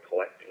the real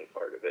collecting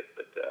part of it,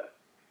 but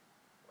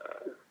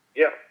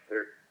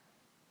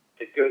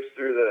it goes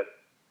through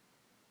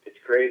it's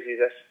crazy.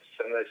 That's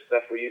some of that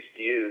stuff we used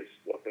to use.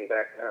 Looking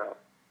back now.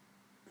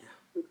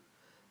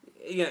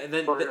 Yeah, and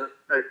then.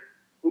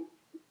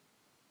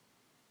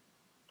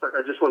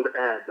 I just wanted to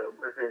add, though,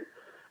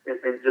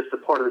 and just a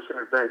part of this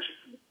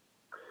intervention,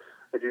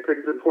 I do think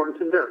it's important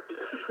to note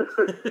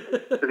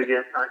that,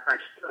 again, I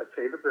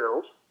pay the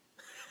bills.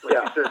 Like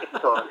you said,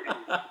 Todd,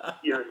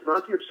 it's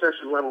not the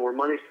obsession level where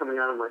money's coming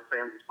out of my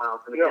family's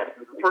mouth. And again,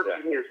 the first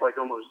thing is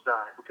almost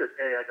died because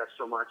A, I got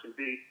so much, and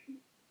B,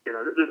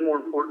 there's more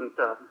important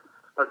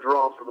a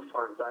draw for the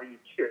funds. I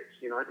eat kids.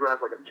 I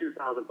drive a 2000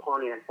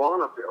 Pontiac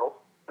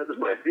Bonneville. That was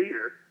my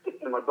beater,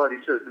 and my buddy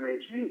says to me,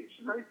 "Geez,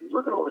 right?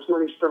 Look at all this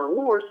money spent on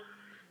lures.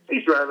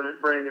 He's driving a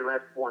brand new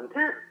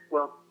F-110."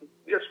 Well,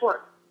 guess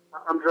what?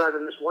 I'm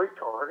driving this white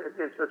car, and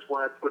that's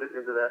why I put it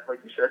into that, like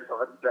you said,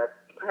 Todd, that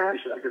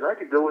passion, because I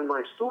could go in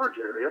my storage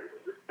area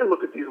and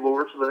look at these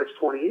lures for the next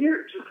 20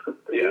 years.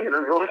 Yeah.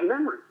 They'll have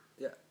memory.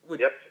 Yeah.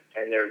 Yep,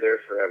 and they're there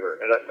forever.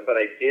 But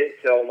I did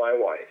tell my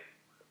wife,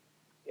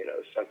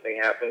 something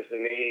happens to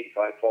me, if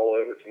I fall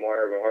over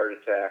tomorrow, have a heart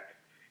attack,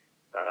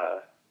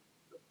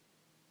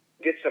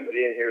 get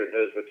somebody in here that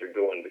knows what they're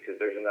doing, because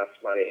there's enough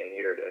money in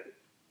here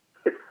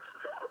to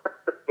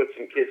put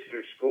some kids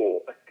through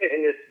school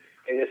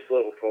in this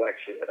little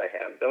collection that I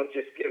have. Don't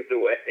just give it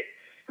away.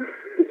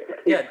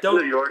 Yeah, don't.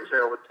 The yard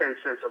sale with 10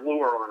 cents a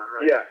lure on it,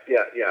 right?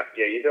 Yeah.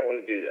 You don't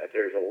want to do that.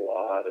 There's a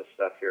lot of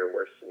stuff here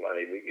worth some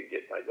money. We could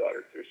get my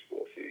daughter through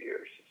school a few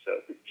years, so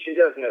she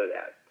does know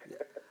that.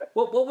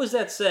 What was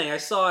that saying? I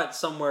saw it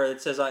somewhere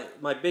that says,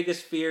 my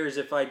biggest fear is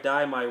if I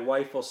die, my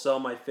wife will sell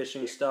my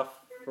fishing stuff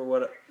for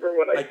what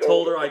I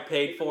told her I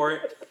paid for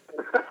it.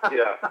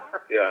 Yeah.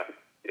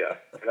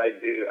 And I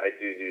do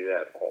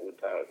that all the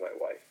time with my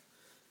wife.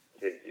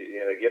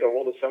 Get a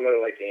hold of somebody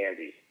like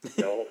Andy.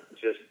 Don't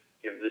just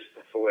give this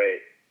stuff away.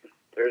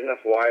 There's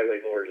enough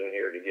Wiley lures in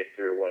here to get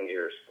through 1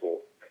 year of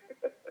school.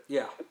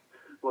 Yeah.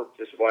 Well,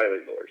 just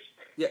Wiley lures.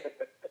 Yeah.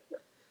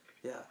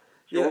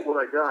 So what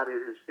I got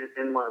is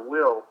in my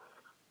will,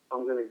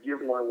 I'm going to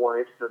give my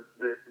wife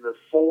the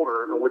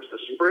folder in which the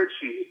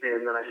spreadsheet's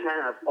in that I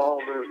have all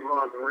those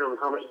rods and reels and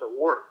how much they're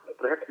worth.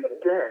 But I have to be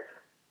dead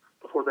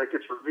before that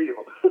gets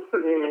revealed.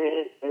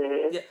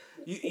 Yeah,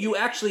 you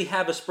actually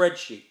have a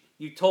spreadsheet.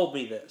 You told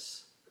me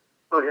this.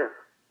 Oh, yeah.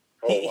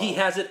 He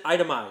has it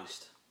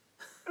itemized.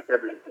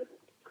 Everything.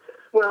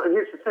 Well, and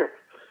here's the thing.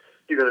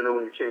 You got to know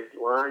when you change the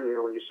line,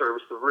 when you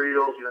service the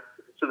reels.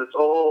 So that's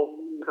all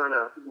kind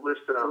of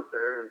listed out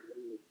there.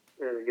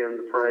 And again,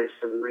 the price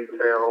and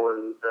retail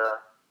and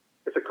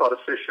if it caught a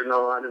fish or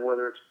not, and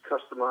whether it's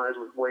customized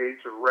with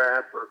weights or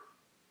wrap,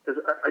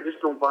 because I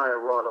just don't buy a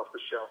rod off the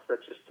shelf.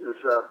 That just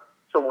is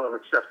somewhat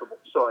unacceptable.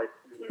 So I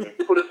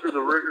put it through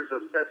the rigors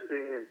of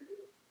testing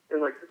and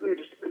let me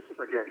just,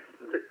 again,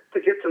 to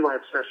get to my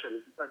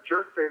obsession, a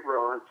jerkbait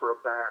rod for a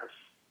bass,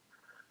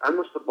 I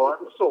must have bought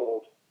and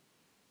sold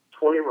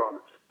 20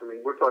 rods. I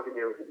mean, we're talking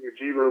your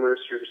G. Loomis,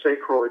 your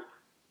St. Croix,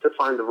 to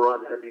find the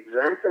rod that had the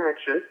exact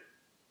action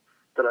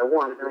that I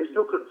wanted, and I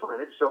still couldn't find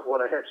it. So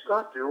what I had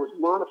Scott do was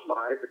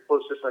modify the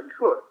closest I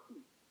could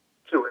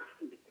to it.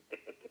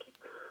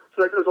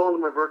 So that goes on to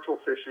my virtual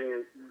fishing,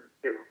 and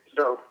it's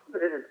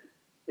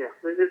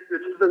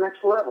the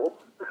next level.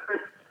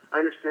 I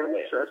understand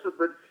it's excessive,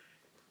 but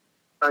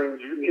I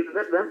enjoy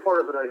that part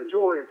of it. I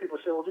enjoy, and people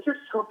say, "Well, does this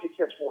help you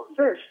catch more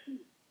fish?"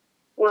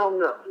 Well,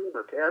 no.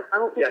 Okay, I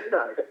don't think it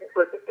does.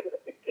 But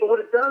what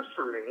it does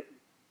for me,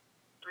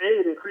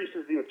 it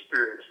increases the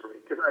experience for me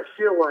because I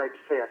feel like,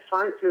 hey, I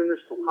fine-tune this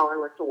to how I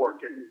like to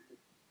work it.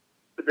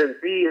 But then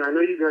B, and I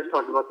know you guys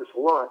talk about this a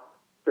lot,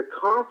 the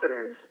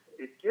confidence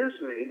it gives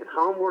me in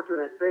how I'm working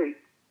that bait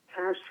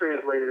has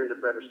translated into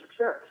better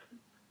success.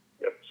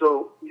 Yep.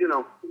 So,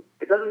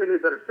 it doesn't make me a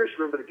better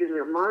fisherman, but it gives me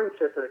a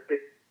mindset that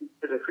it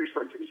has increased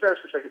my success,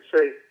 which I could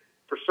say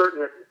for certain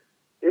that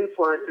in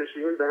fly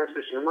fishing, in bass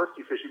fishing, and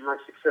musky fishing, my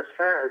success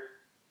has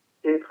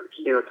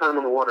increased. Time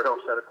on the water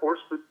helps that, of course,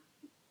 but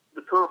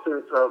the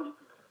confidence of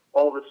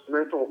all this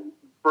mental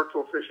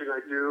virtual fishing I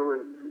do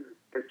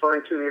and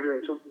fine-tuning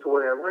everything to the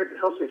way I like it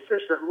helps me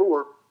fish that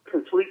lure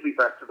completely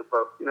back to the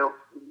boat.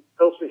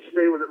 Helps me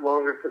stay with it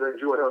longer because I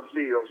enjoy how it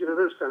feels.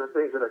 Those kind of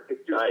things that I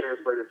think do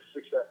translate into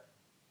success.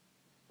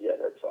 Yeah,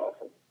 that's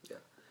awesome.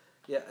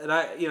 Yeah,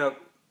 and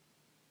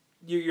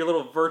your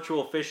little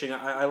virtual fishing,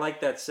 I like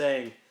that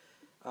saying.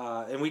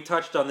 And we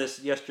touched on this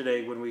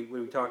yesterday when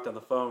we talked on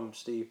the phone,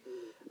 Steve.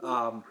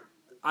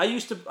 I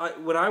used to,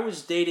 when I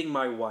was dating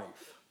my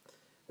wife,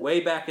 way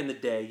back in the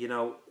day,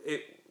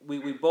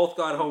 we both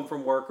got home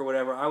from work or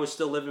whatever. I was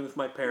still living with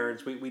my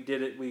parents. We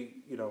did it.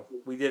 We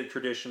did it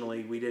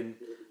traditionally. We didn't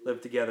live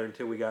together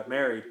until we got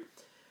married.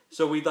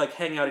 So we'd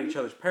hang out at each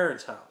other's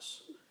parents'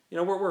 house.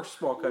 We're a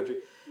small country,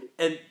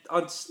 and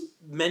on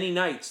many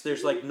nights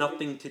there's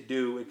nothing to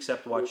do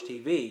except watch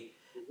TV.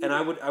 And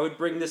I would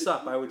bring this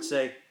up. I would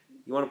say,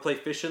 "You want to play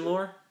fish and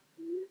lure?"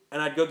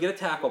 And I'd go get a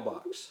tackle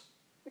box,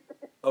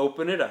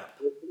 open it up,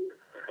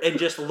 and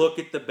just look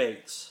at the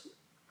baits.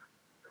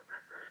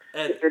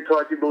 And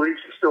Todd, you believe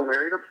she still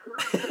married him?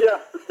 Yeah.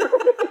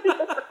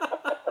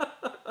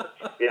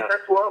 Yeah,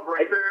 that's love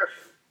right there.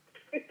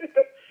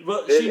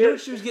 Well, she knew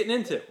what she was getting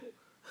into.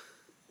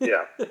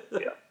 Yeah.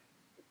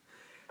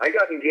 I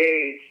got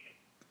engaged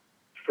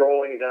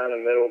strolling down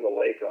the middle of the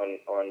lake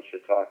on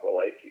Chautauqua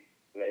Lake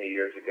many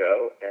years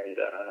ago, and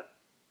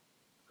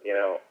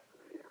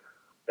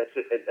that's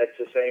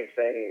the same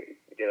thing.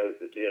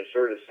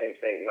 Sort of the same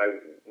thing.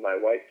 My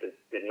wife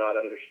did not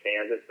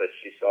understand it, but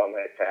she saw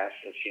my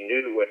passion. She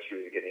knew what she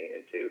was getting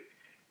into.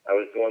 I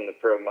was doing the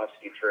pro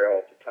muskie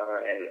trail at the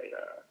time, and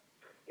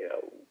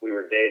we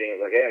were dating.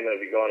 Like, hey, I'm going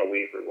to be gone a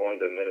week. We're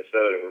going to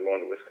Minnesota. We're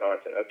going to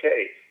Wisconsin.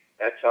 Okay,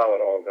 that's how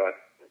it all got.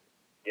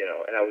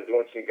 And I was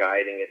doing some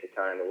guiding at the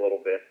time a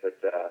little bit, but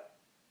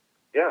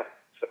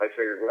so I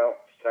figured, well,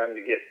 it's time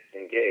to get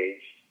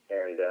engaged,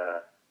 and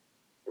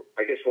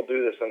I guess we'll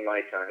do this on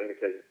my time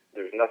because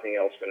there's nothing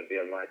else going to be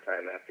on my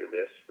time after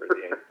this for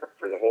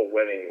the whole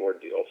wedding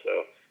ordeal.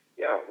 So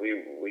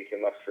we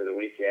came up for the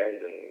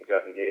weekend and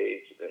got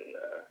engaged, and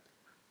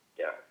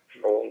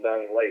strolling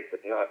down the lake.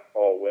 But not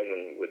all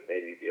women would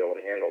maybe be able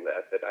to handle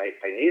that. But I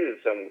needed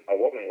a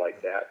woman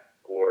like that,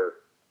 or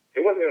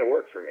it wasn't going to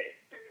work for me.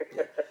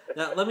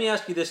 Now, let me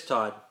ask you this,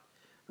 Todd.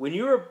 When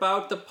you were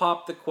about to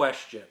pop the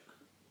question,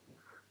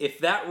 if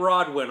that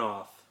rod went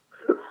off,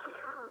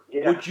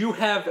 would you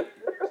have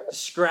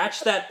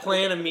scratched that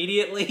plan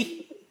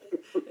immediately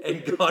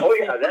and gone? Oh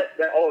yeah,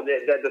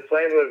 the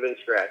plan would have been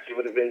scratched. It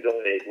would have been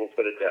delayed. We'll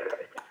put it that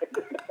way.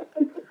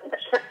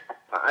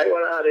 I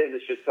went out into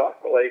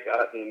Chautauqua Lake,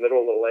 out in the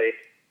middle of the lake,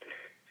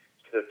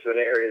 to an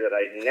area that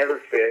I never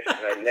fish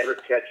and I never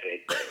catch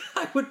anything.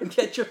 I wouldn't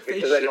catch a fish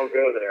because I don't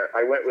go there.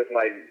 I went with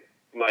my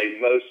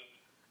most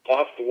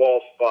off the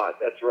wall spot.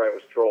 That's where I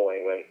was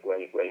trolling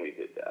when we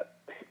did that.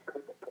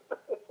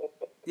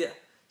 Yeah.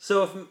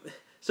 So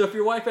if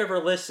your wife ever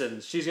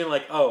listens, she's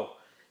gonna oh,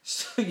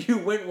 so you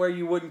went where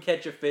you wouldn't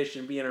catch a fish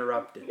and be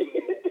interrupted.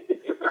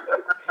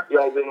 Yeah,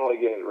 I didn't want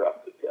to get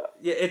interrupted.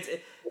 Yeah.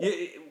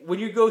 Yeah, when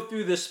you go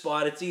through this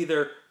spot, it's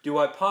either do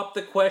I pop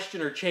the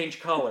question or change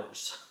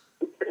colors.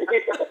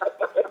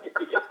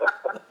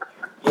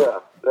 Yeah,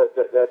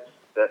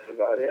 that's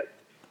about it.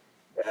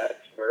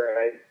 That's where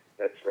I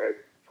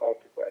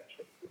popped the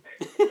question.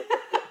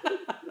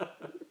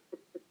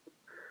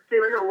 See, I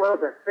love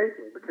that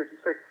thinking because you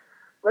say,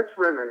 let's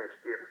reminisce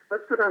here.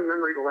 Let's go down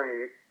memory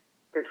lane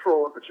and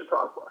troll up at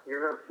Chautauqua,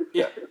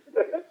 Yeah.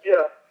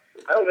 Yeah.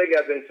 I don't think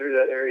I've been through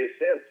that area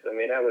since. I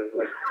mean, that was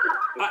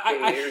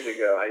 15 years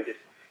ago. I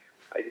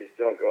just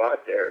don't go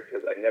out there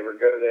because I never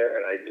go there,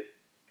 and I just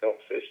don't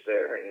fish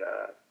there. And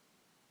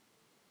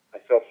I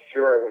felt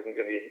sure I wasn't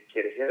going to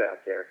get a hit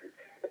out there.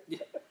 Yeah.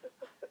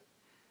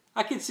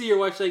 I can see your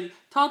wife saying,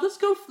 "Todd, let's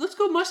go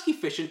muskie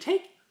fishing.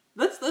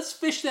 Let's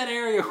fish that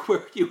area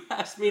where you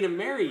asked me to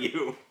marry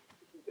you."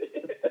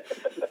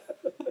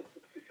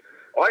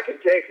 Well, I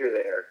could take her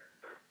there.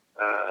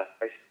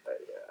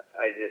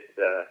 I just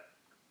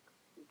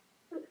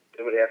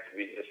it would have to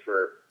be just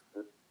for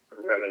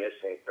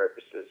reminiscing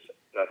purposes,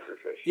 not for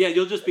fishing. Yeah,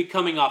 you'll just be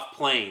coming off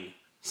plane,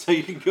 so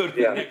you can go to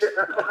the next.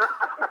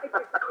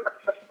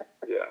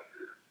 Yeah.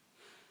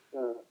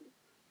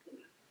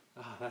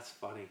 Oh, that's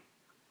funny.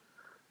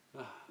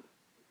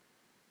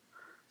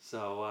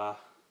 So,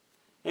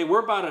 hey,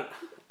 we're about an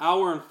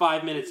hour and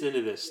 5 minutes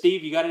into this.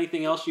 Steve, you got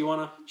anything else you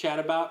want to chat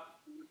about?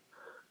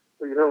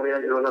 well, you know, we had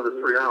to do another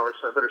 3 hours,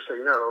 so I better say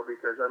no,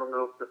 because I don't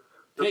know if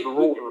the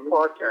rules of the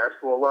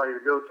podcast will allow you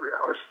to go 3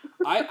 hours.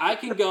 I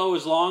can go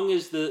as long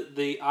as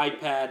the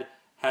iPad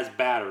has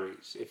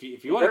batteries. If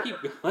you want to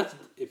keep,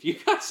 if you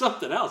got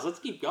something else, let's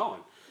keep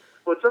going.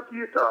 Well, it's up to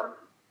you, Todd.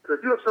 Because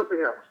I do have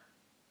something else.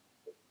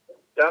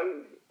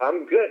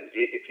 I'm good.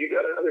 If you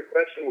got another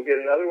question, we'll get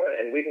another one,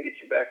 and we can get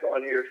you back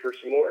on here for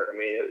some more. I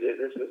mean,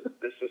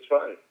 this was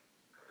fun.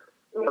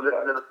 Then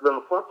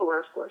I'll flip the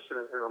last question,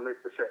 and I'll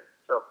make this it.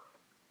 So,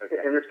 okay.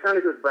 And this kind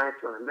of goes back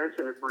to, and I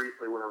mentioned it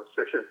briefly when I was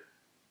fishing,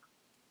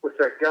 with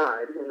that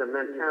guide and the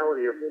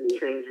mentality of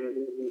changing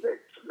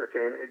things.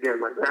 Okay, and again,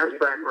 my past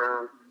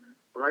background,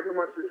 when I go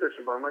musky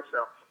fishing by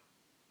myself,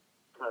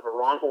 I have a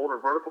rod holder,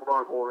 vertical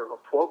rod holder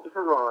of 12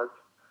 different rods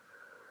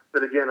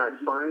that, again, I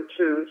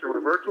fine-tune through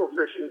a virtual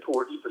fishing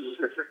towards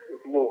specific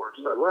lures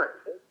I like.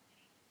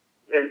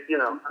 And, you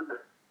know,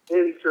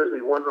 Andy shows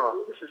me one rod.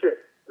 This is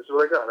it. This is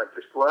what I got. I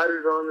fish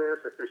gliders on this.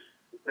 I fish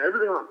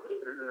everything on this.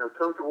 And I'm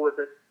comfortable with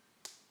it.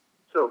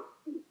 So,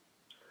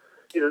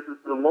 you know,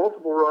 the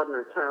multiple rod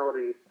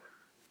mentality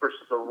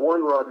versus the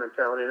one rod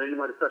mentality. I know you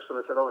might have touched on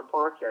this at other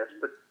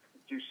podcasts, but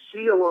do you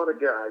see a lot of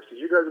guys,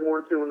 because you guys are more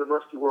in tune with the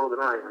musky world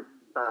than I am,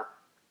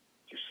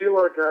 do you see a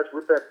lot of guys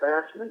with that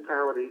bass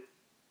mentality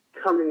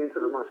coming into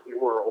the musky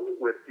world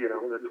with, you know,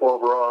 the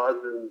 12 rods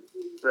and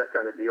that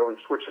kind of deal and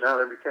switching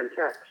out every 10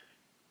 casts?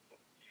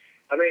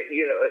 I mean,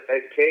 you know,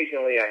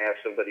 occasionally I have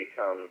somebody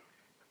come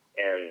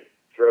and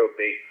throw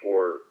bait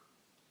for,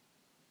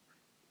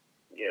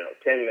 you know,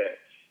 10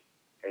 minutes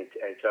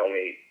and tell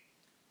me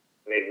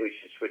maybe we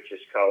should switch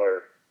this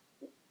color.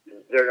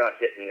 They're not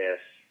hitting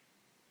this.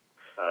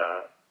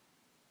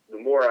 The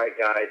more I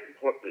guide,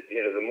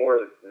 you know, the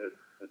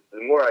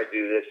more I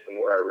do this, the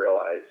more I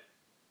realize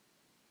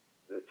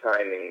the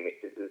timing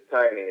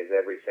is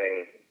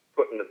everything.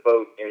 Putting the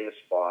boat in the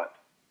spot.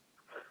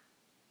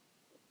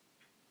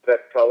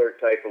 That color,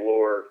 type of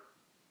lure.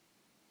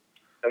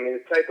 I mean,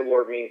 the type of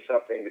lure means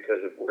something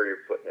because of where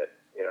you're putting it.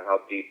 You know,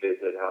 how deep is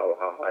it? How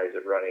high is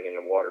it running in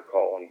the water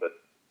column? But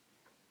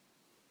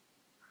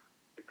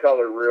the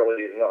color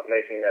really is not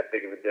making that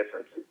big of a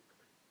difference.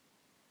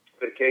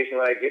 But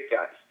occasionally I get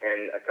guys,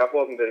 and a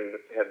couple of them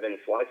have been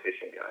fly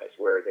fishing guys,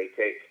 where they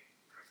take,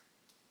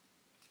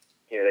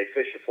 you know, they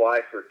fish a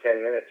fly for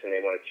 10 minutes and they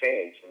want to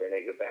change, and then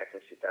they go back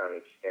and sit down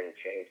and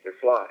change their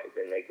fly.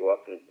 Then they go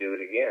up and do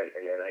it again,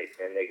 and then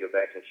they go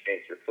back and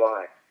change their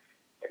fly.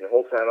 And the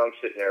whole time I'm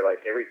sitting there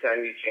like, every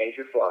time you change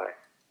your fly,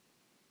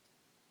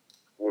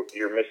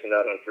 you're missing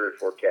out on 3 or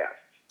 4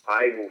 casts.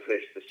 I will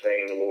fish the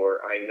same lure.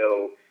 I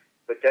know,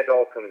 but that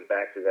all comes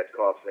back to that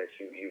confidence.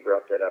 You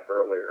brought that up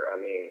earlier. I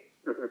mean,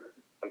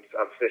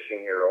 I'm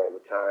fishing here all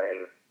the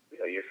time. You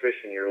know, you're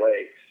fishing your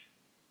lakes.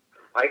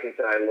 I can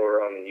tie a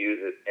lure on and use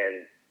it,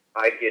 and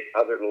I get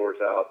other lures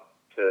out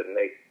to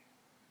make,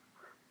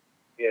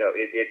 you know,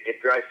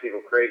 it drives people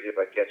crazy if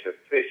I catch a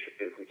fish.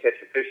 If we catch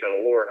a fish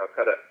on a lure, and I'll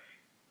cut a,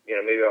 you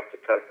know, maybe I'll have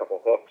to cut a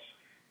couple hooks.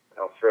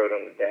 I'll throw it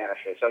on the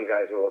dash, and some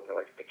guys will look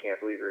like, I can't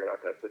believe you're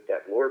not going to put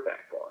that lure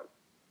back on.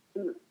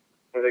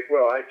 I'm like,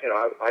 well, I'll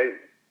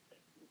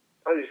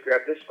just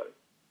grab this one.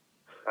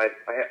 I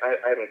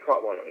haven't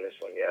caught one on this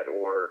one yet,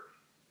 or,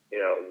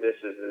 you know, this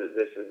is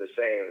the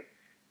same.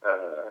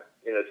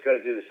 You know, it's going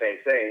to do the same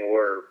thing.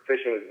 Or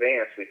fishing with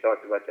Vance, we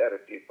talked about that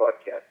a few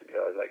podcasts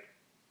ago. I was like,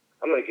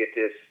 I'm going to get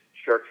this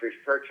sharkfish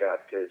perch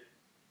out because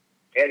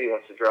Andy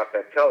wants to drop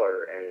that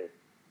color, and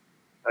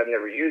I've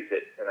never used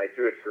it. And I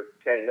threw it for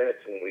 10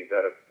 minutes, and we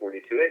got a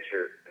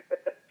 42-incher,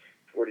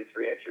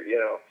 43-incher. You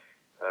know,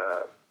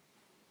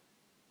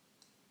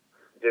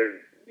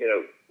 you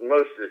know,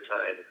 most of the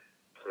time,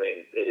 I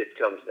mean, it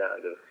comes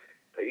down to,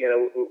 you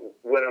know,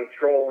 when I'm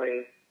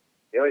trolling,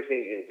 the only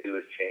thing you can do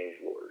is change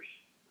lures.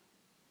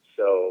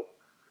 So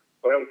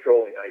when I'm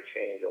trolling, I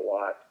change a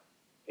lot.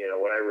 You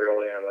know, when I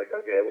reel in, I'm like,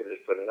 okay, we'll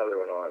just put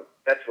another one on.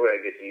 That's where I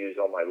get to use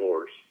all my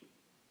lures.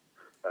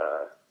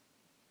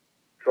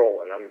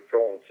 Trolling. I'm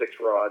trolling 6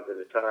 rods at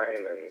a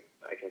time, and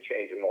I can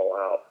change them all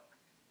out.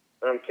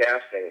 When I'm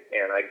casting,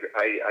 and I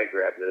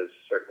grab those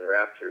certain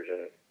raptors,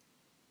 and,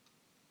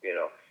 you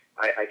know,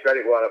 I try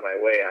to go out of my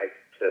way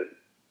to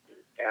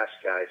ask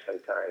guys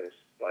sometimes,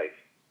 like,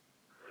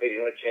 hey, do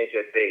you want to change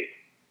that bait?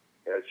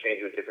 You know, change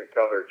to a different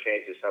color,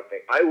 change to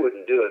something. I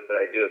wouldn't do it, but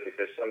I do it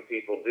because some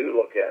people do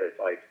look at it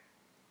like,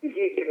 if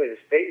you give me this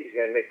bait, he's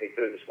going to make me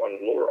throw this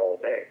one lure all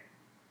day.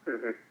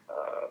 Mm-hmm.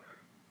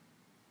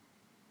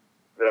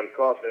 But I'm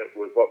confident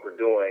with what we're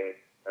doing.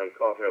 I'm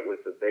confident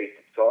with the bait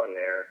that's on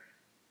there.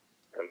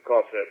 I'm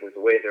confident with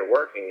the way they're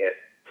working it.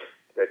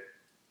 That,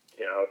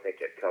 you know, I don't think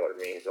that color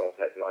means all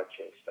that much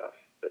and stuff.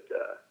 But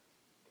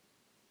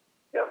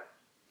yeah.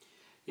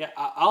 Yeah,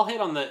 I'll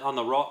hit on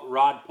the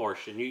rod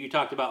portion. You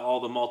talked about all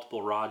the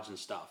multiple rods and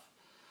stuff.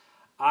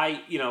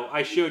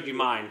 I showed you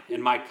mine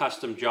in my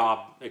custom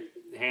job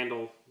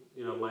handle.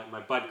 You know,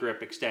 my butt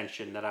grip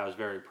extension that I was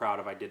very proud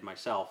of. I did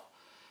myself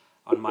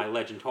on my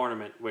Legend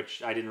tournament,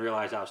 which I didn't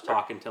realize I was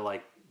talking to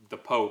like the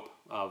Pope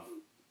of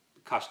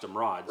custom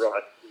rods.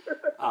 Rod.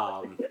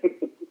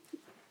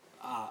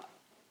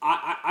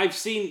 I I've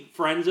seen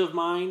friends of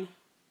mine,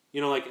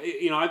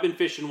 I've been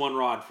fishing one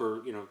rod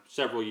for,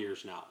 several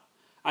years now.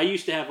 I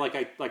used to have, like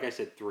I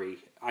said, 3.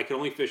 I could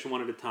only fish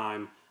one at a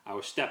time. I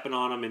was stepping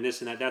on them and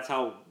this and that. That's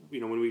how,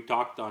 when we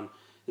talked on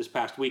this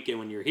past weekend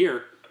when you're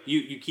here,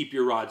 you keep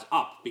your rods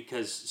up,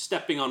 because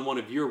stepping on one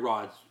of your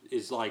rods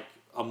is like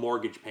a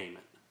mortgage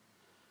payment.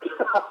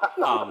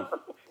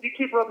 You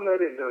keep rubbing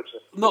that in, don't you?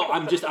 No,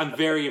 I'm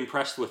very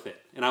impressed with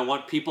it. And I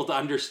want people to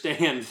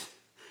understand,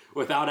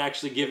 without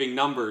actually giving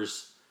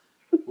numbers,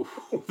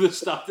 the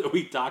stuff that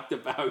we talked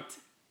about.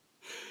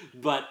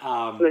 But,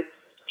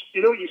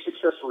 you know what you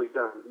successfully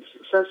done? You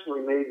successfully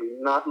made me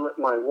not let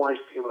my wife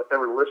be able to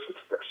ever listen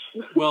to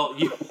this. Well,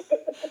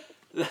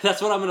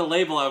 that's what I'm going to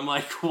label. I'm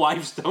like,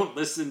 wives don't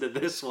listen to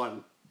this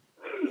one.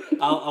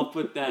 I'll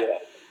put that.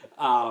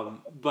 Yeah.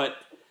 But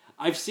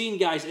I've seen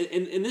guys,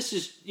 and this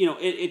is,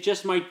 it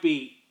just might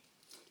be,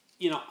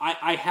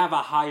 I have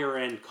a higher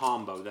end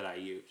combo that I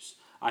use.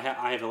 I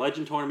have a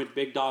Legend Tournament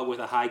Big Dog with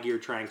a high gear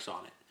Tranx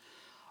on it.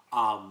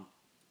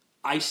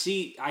 I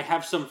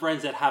have some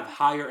friends that have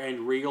higher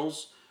end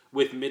reels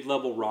with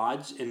mid-level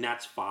rods, and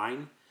that's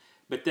fine.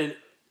 But then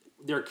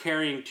they're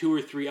carrying 2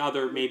 or 3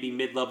 other maybe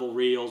mid-level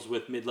reels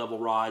with mid-level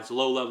rods,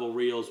 low-level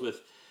reels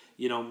with,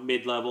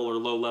 mid-level or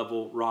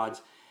low-level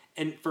rods.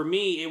 And for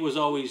me, it was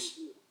always,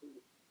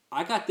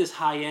 I got this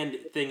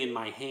high-end thing in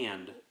my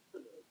hand.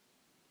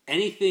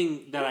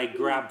 Anything that I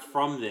grab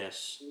from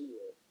this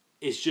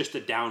is just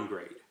a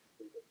downgrade.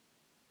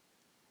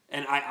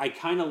 And I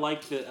kind of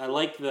like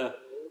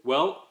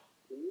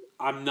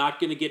I'm not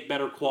going to get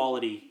better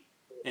quality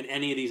in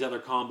any of these other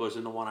combos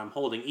than the one I'm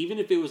holding. Even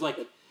if it was like,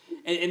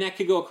 and that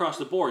could go across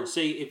the board.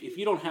 Say if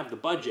you don't have the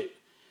budget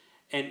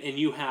and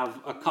you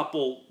have a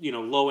couple,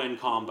 low-end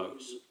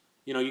combos,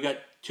 you got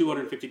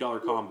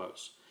 $250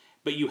 combos,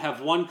 but you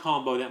have one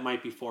combo that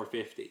might be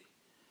 $450.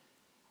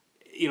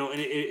 And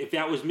if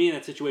that was me in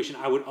that situation,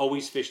 I would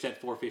always fish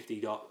that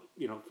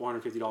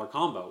 $450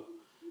 combo,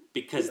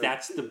 because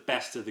that's the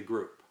best of the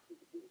group.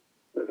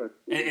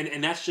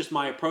 And that's just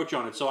my approach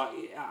on it. So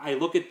I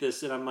look at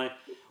this and I'm like,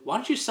 why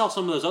don't you sell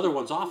some of those other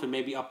ones off and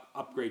maybe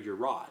upgrade your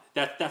rod?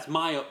 That's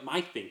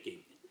my thinking.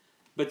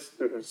 But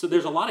so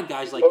there's a lot of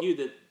guys like you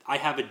that I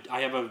have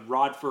a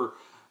rod for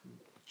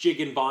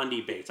jig and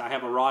bondy baits. I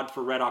have a rod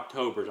for red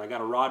Octobers. I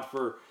got a rod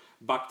for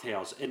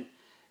bucktails. And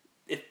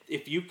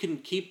if you can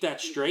keep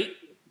that straight,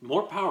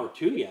 more power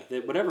to you.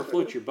 That whatever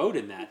floats your boat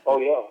in that. Oh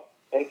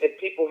yeah, and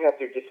people have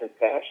their different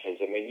passions.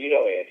 I mean,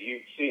 Andy,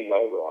 you've seen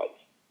my rods.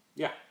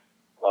 Yeah.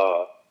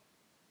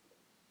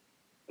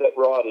 That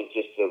rod is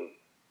just a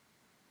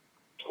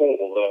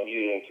tool that I'm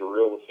using to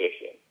reel the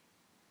fish in.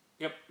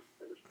 Yep.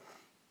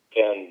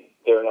 And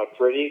they're not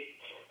pretty.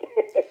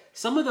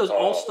 Some of those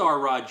all-star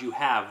rods you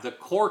have, the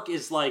cork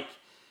is like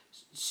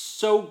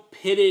so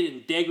pitted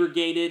and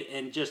degraded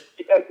and just...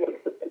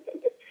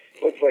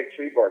 looks like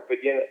tree bark. But,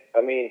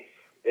 I mean,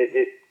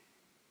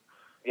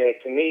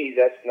 to me,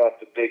 that's not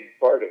the big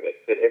part of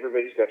it. But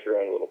everybody's got their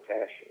own little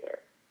passion there.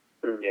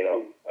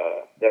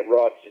 That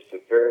rod's just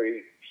a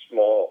very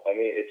small,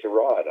 it's a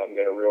rod. I'm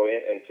going to reel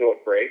in until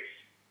it breaks.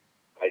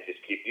 I just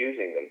keep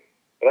using them.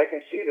 But I can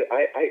see that,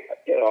 I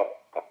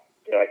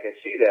can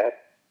see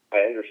that.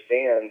 I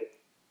understand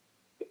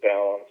the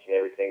balance and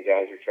everything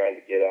guys are trying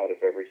to get out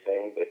of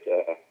everything. But,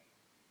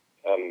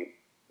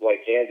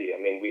 like Andy,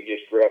 we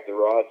just grab the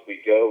rods,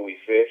 we go, we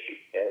fish,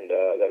 and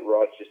that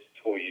rod's just a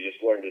tool. You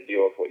just learn to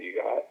deal with what you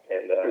got.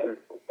 And,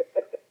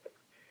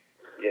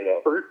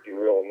 you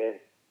reel them in.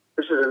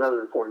 This is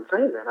another important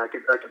thing, then. I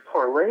could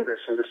parlay this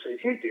into say,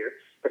 hey, dear,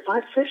 if I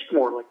fished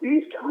more like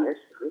these guys,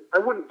 I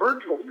wouldn't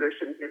vertical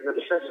fish and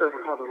obsess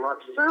over how the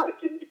rods felt.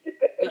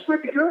 This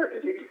might be good.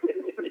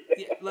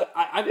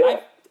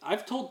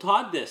 I've told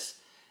Todd this.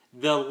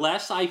 The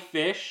less I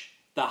fish,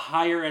 the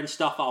higher end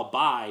stuff I'll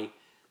buy,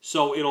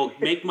 so it'll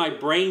make my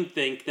brain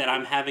think that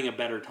I'm having a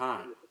better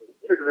time.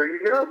 There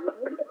you go.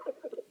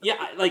 Yeah,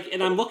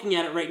 and I'm looking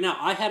at it right now.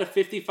 I had a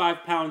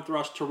 55-pound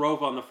thrust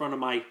Tarova on the front of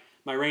my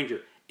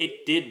Ranger.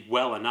 It did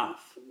well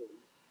enough.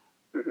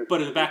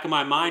 But in the back of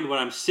my mind, when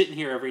I'm sitting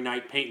here every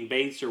night painting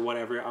baits or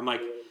whatever, I'm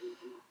like,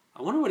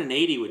 I wonder what an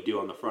 80 would do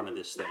on the front of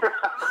this thing.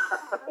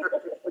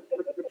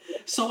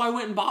 So I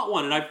went and bought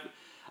one, and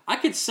I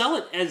could sell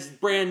it as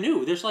brand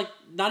new. There's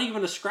not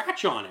even a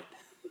scratch on it.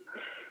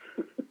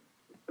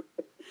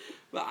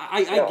 But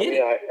I get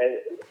it.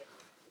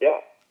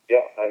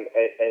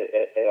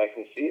 And I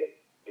can see it,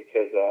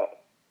 because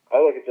I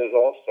look at those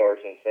All-Stars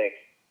and think,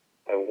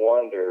 I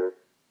wonder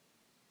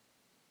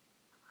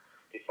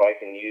if I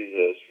can use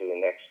those for the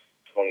next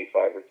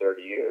 25 or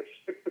 30 years.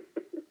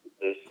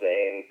 The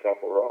same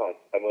couple rods.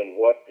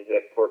 What is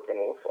that cork going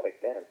to look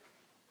like then?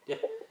 Yeah.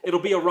 It'll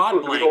be a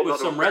rod blank with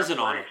some resin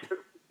on it.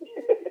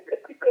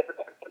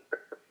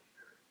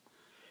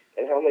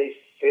 And how many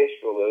fish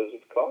will those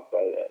have caught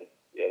by then?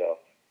 Yeah.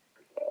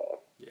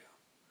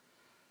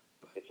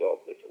 It's all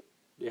different.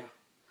 Yeah.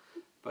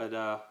 But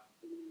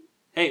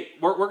hey,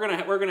 we're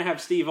gonna have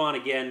Steve on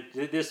again.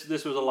 This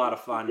was a lot of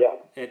fun. Yeah.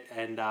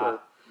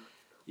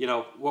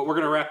 we're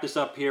going to wrap this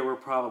up here. We're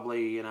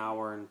probably an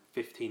hour and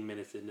 15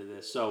 minutes into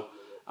this. So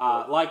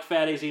like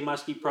Fat AZ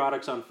Muskie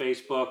products on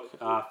Facebook,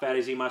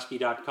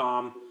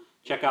 fatazmuskie.com.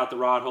 Check out the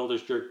rod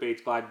holders, jerk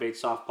baits, glide baits,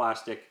 soft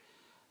plastic.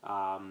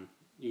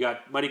 You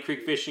got Muddy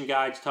Creek Fishing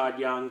Guides, Todd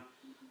Young.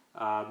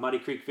 Muddy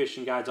Creek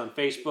Fishing Guides on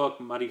Facebook,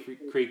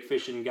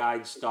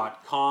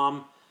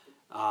 muddycreekfishingguides.com.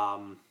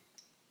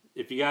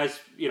 If you guys,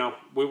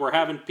 we're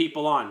having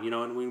people on,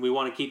 and we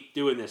want to keep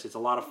doing this. It's a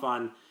lot of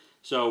fun.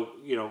 So,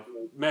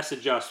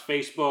 message us,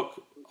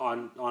 Facebook,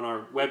 on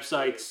our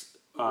websites,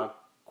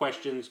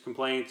 questions,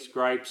 complaints,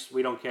 gripes.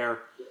 We don't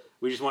care.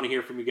 We just want to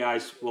hear from you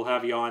guys. We'll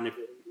have you on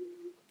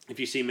if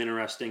you seem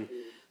interesting.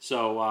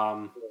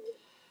 So,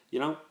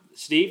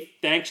 Steve,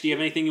 thanks. Do you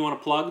have anything you want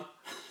to plug?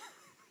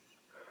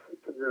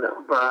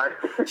 No, but I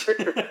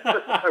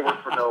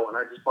work for no one.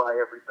 I just buy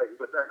everything.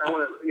 But I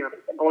want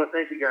to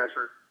thank you guys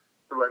for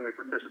letting me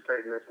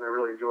participate in this, and I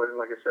really enjoyed it.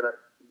 Like I said,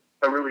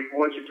 I really,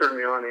 once you turned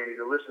me on, Andy,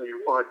 to listen to your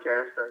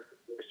podcast, I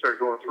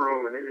started going through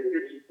them, and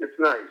it's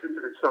nice.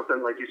 It's something,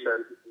 like you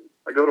said,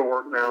 I go to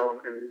work now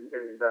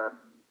and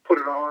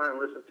put it on and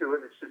listen to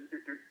it.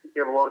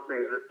 You have a lot of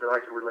things that I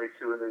can relate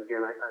to, and then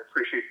again, I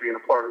appreciate being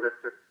a part of it,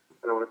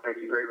 and I want to thank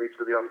you greatly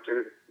for the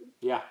opportunity.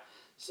 Yeah.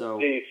 So,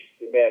 Steve,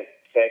 man,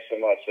 thanks so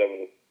much.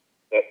 It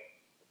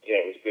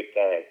was a good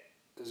time.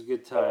 It was a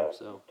good time.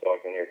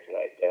 Talking here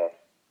tonight, yeah.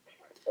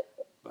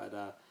 But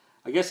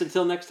I guess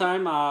until next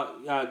time,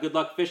 good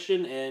luck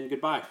fishing and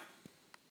goodbye.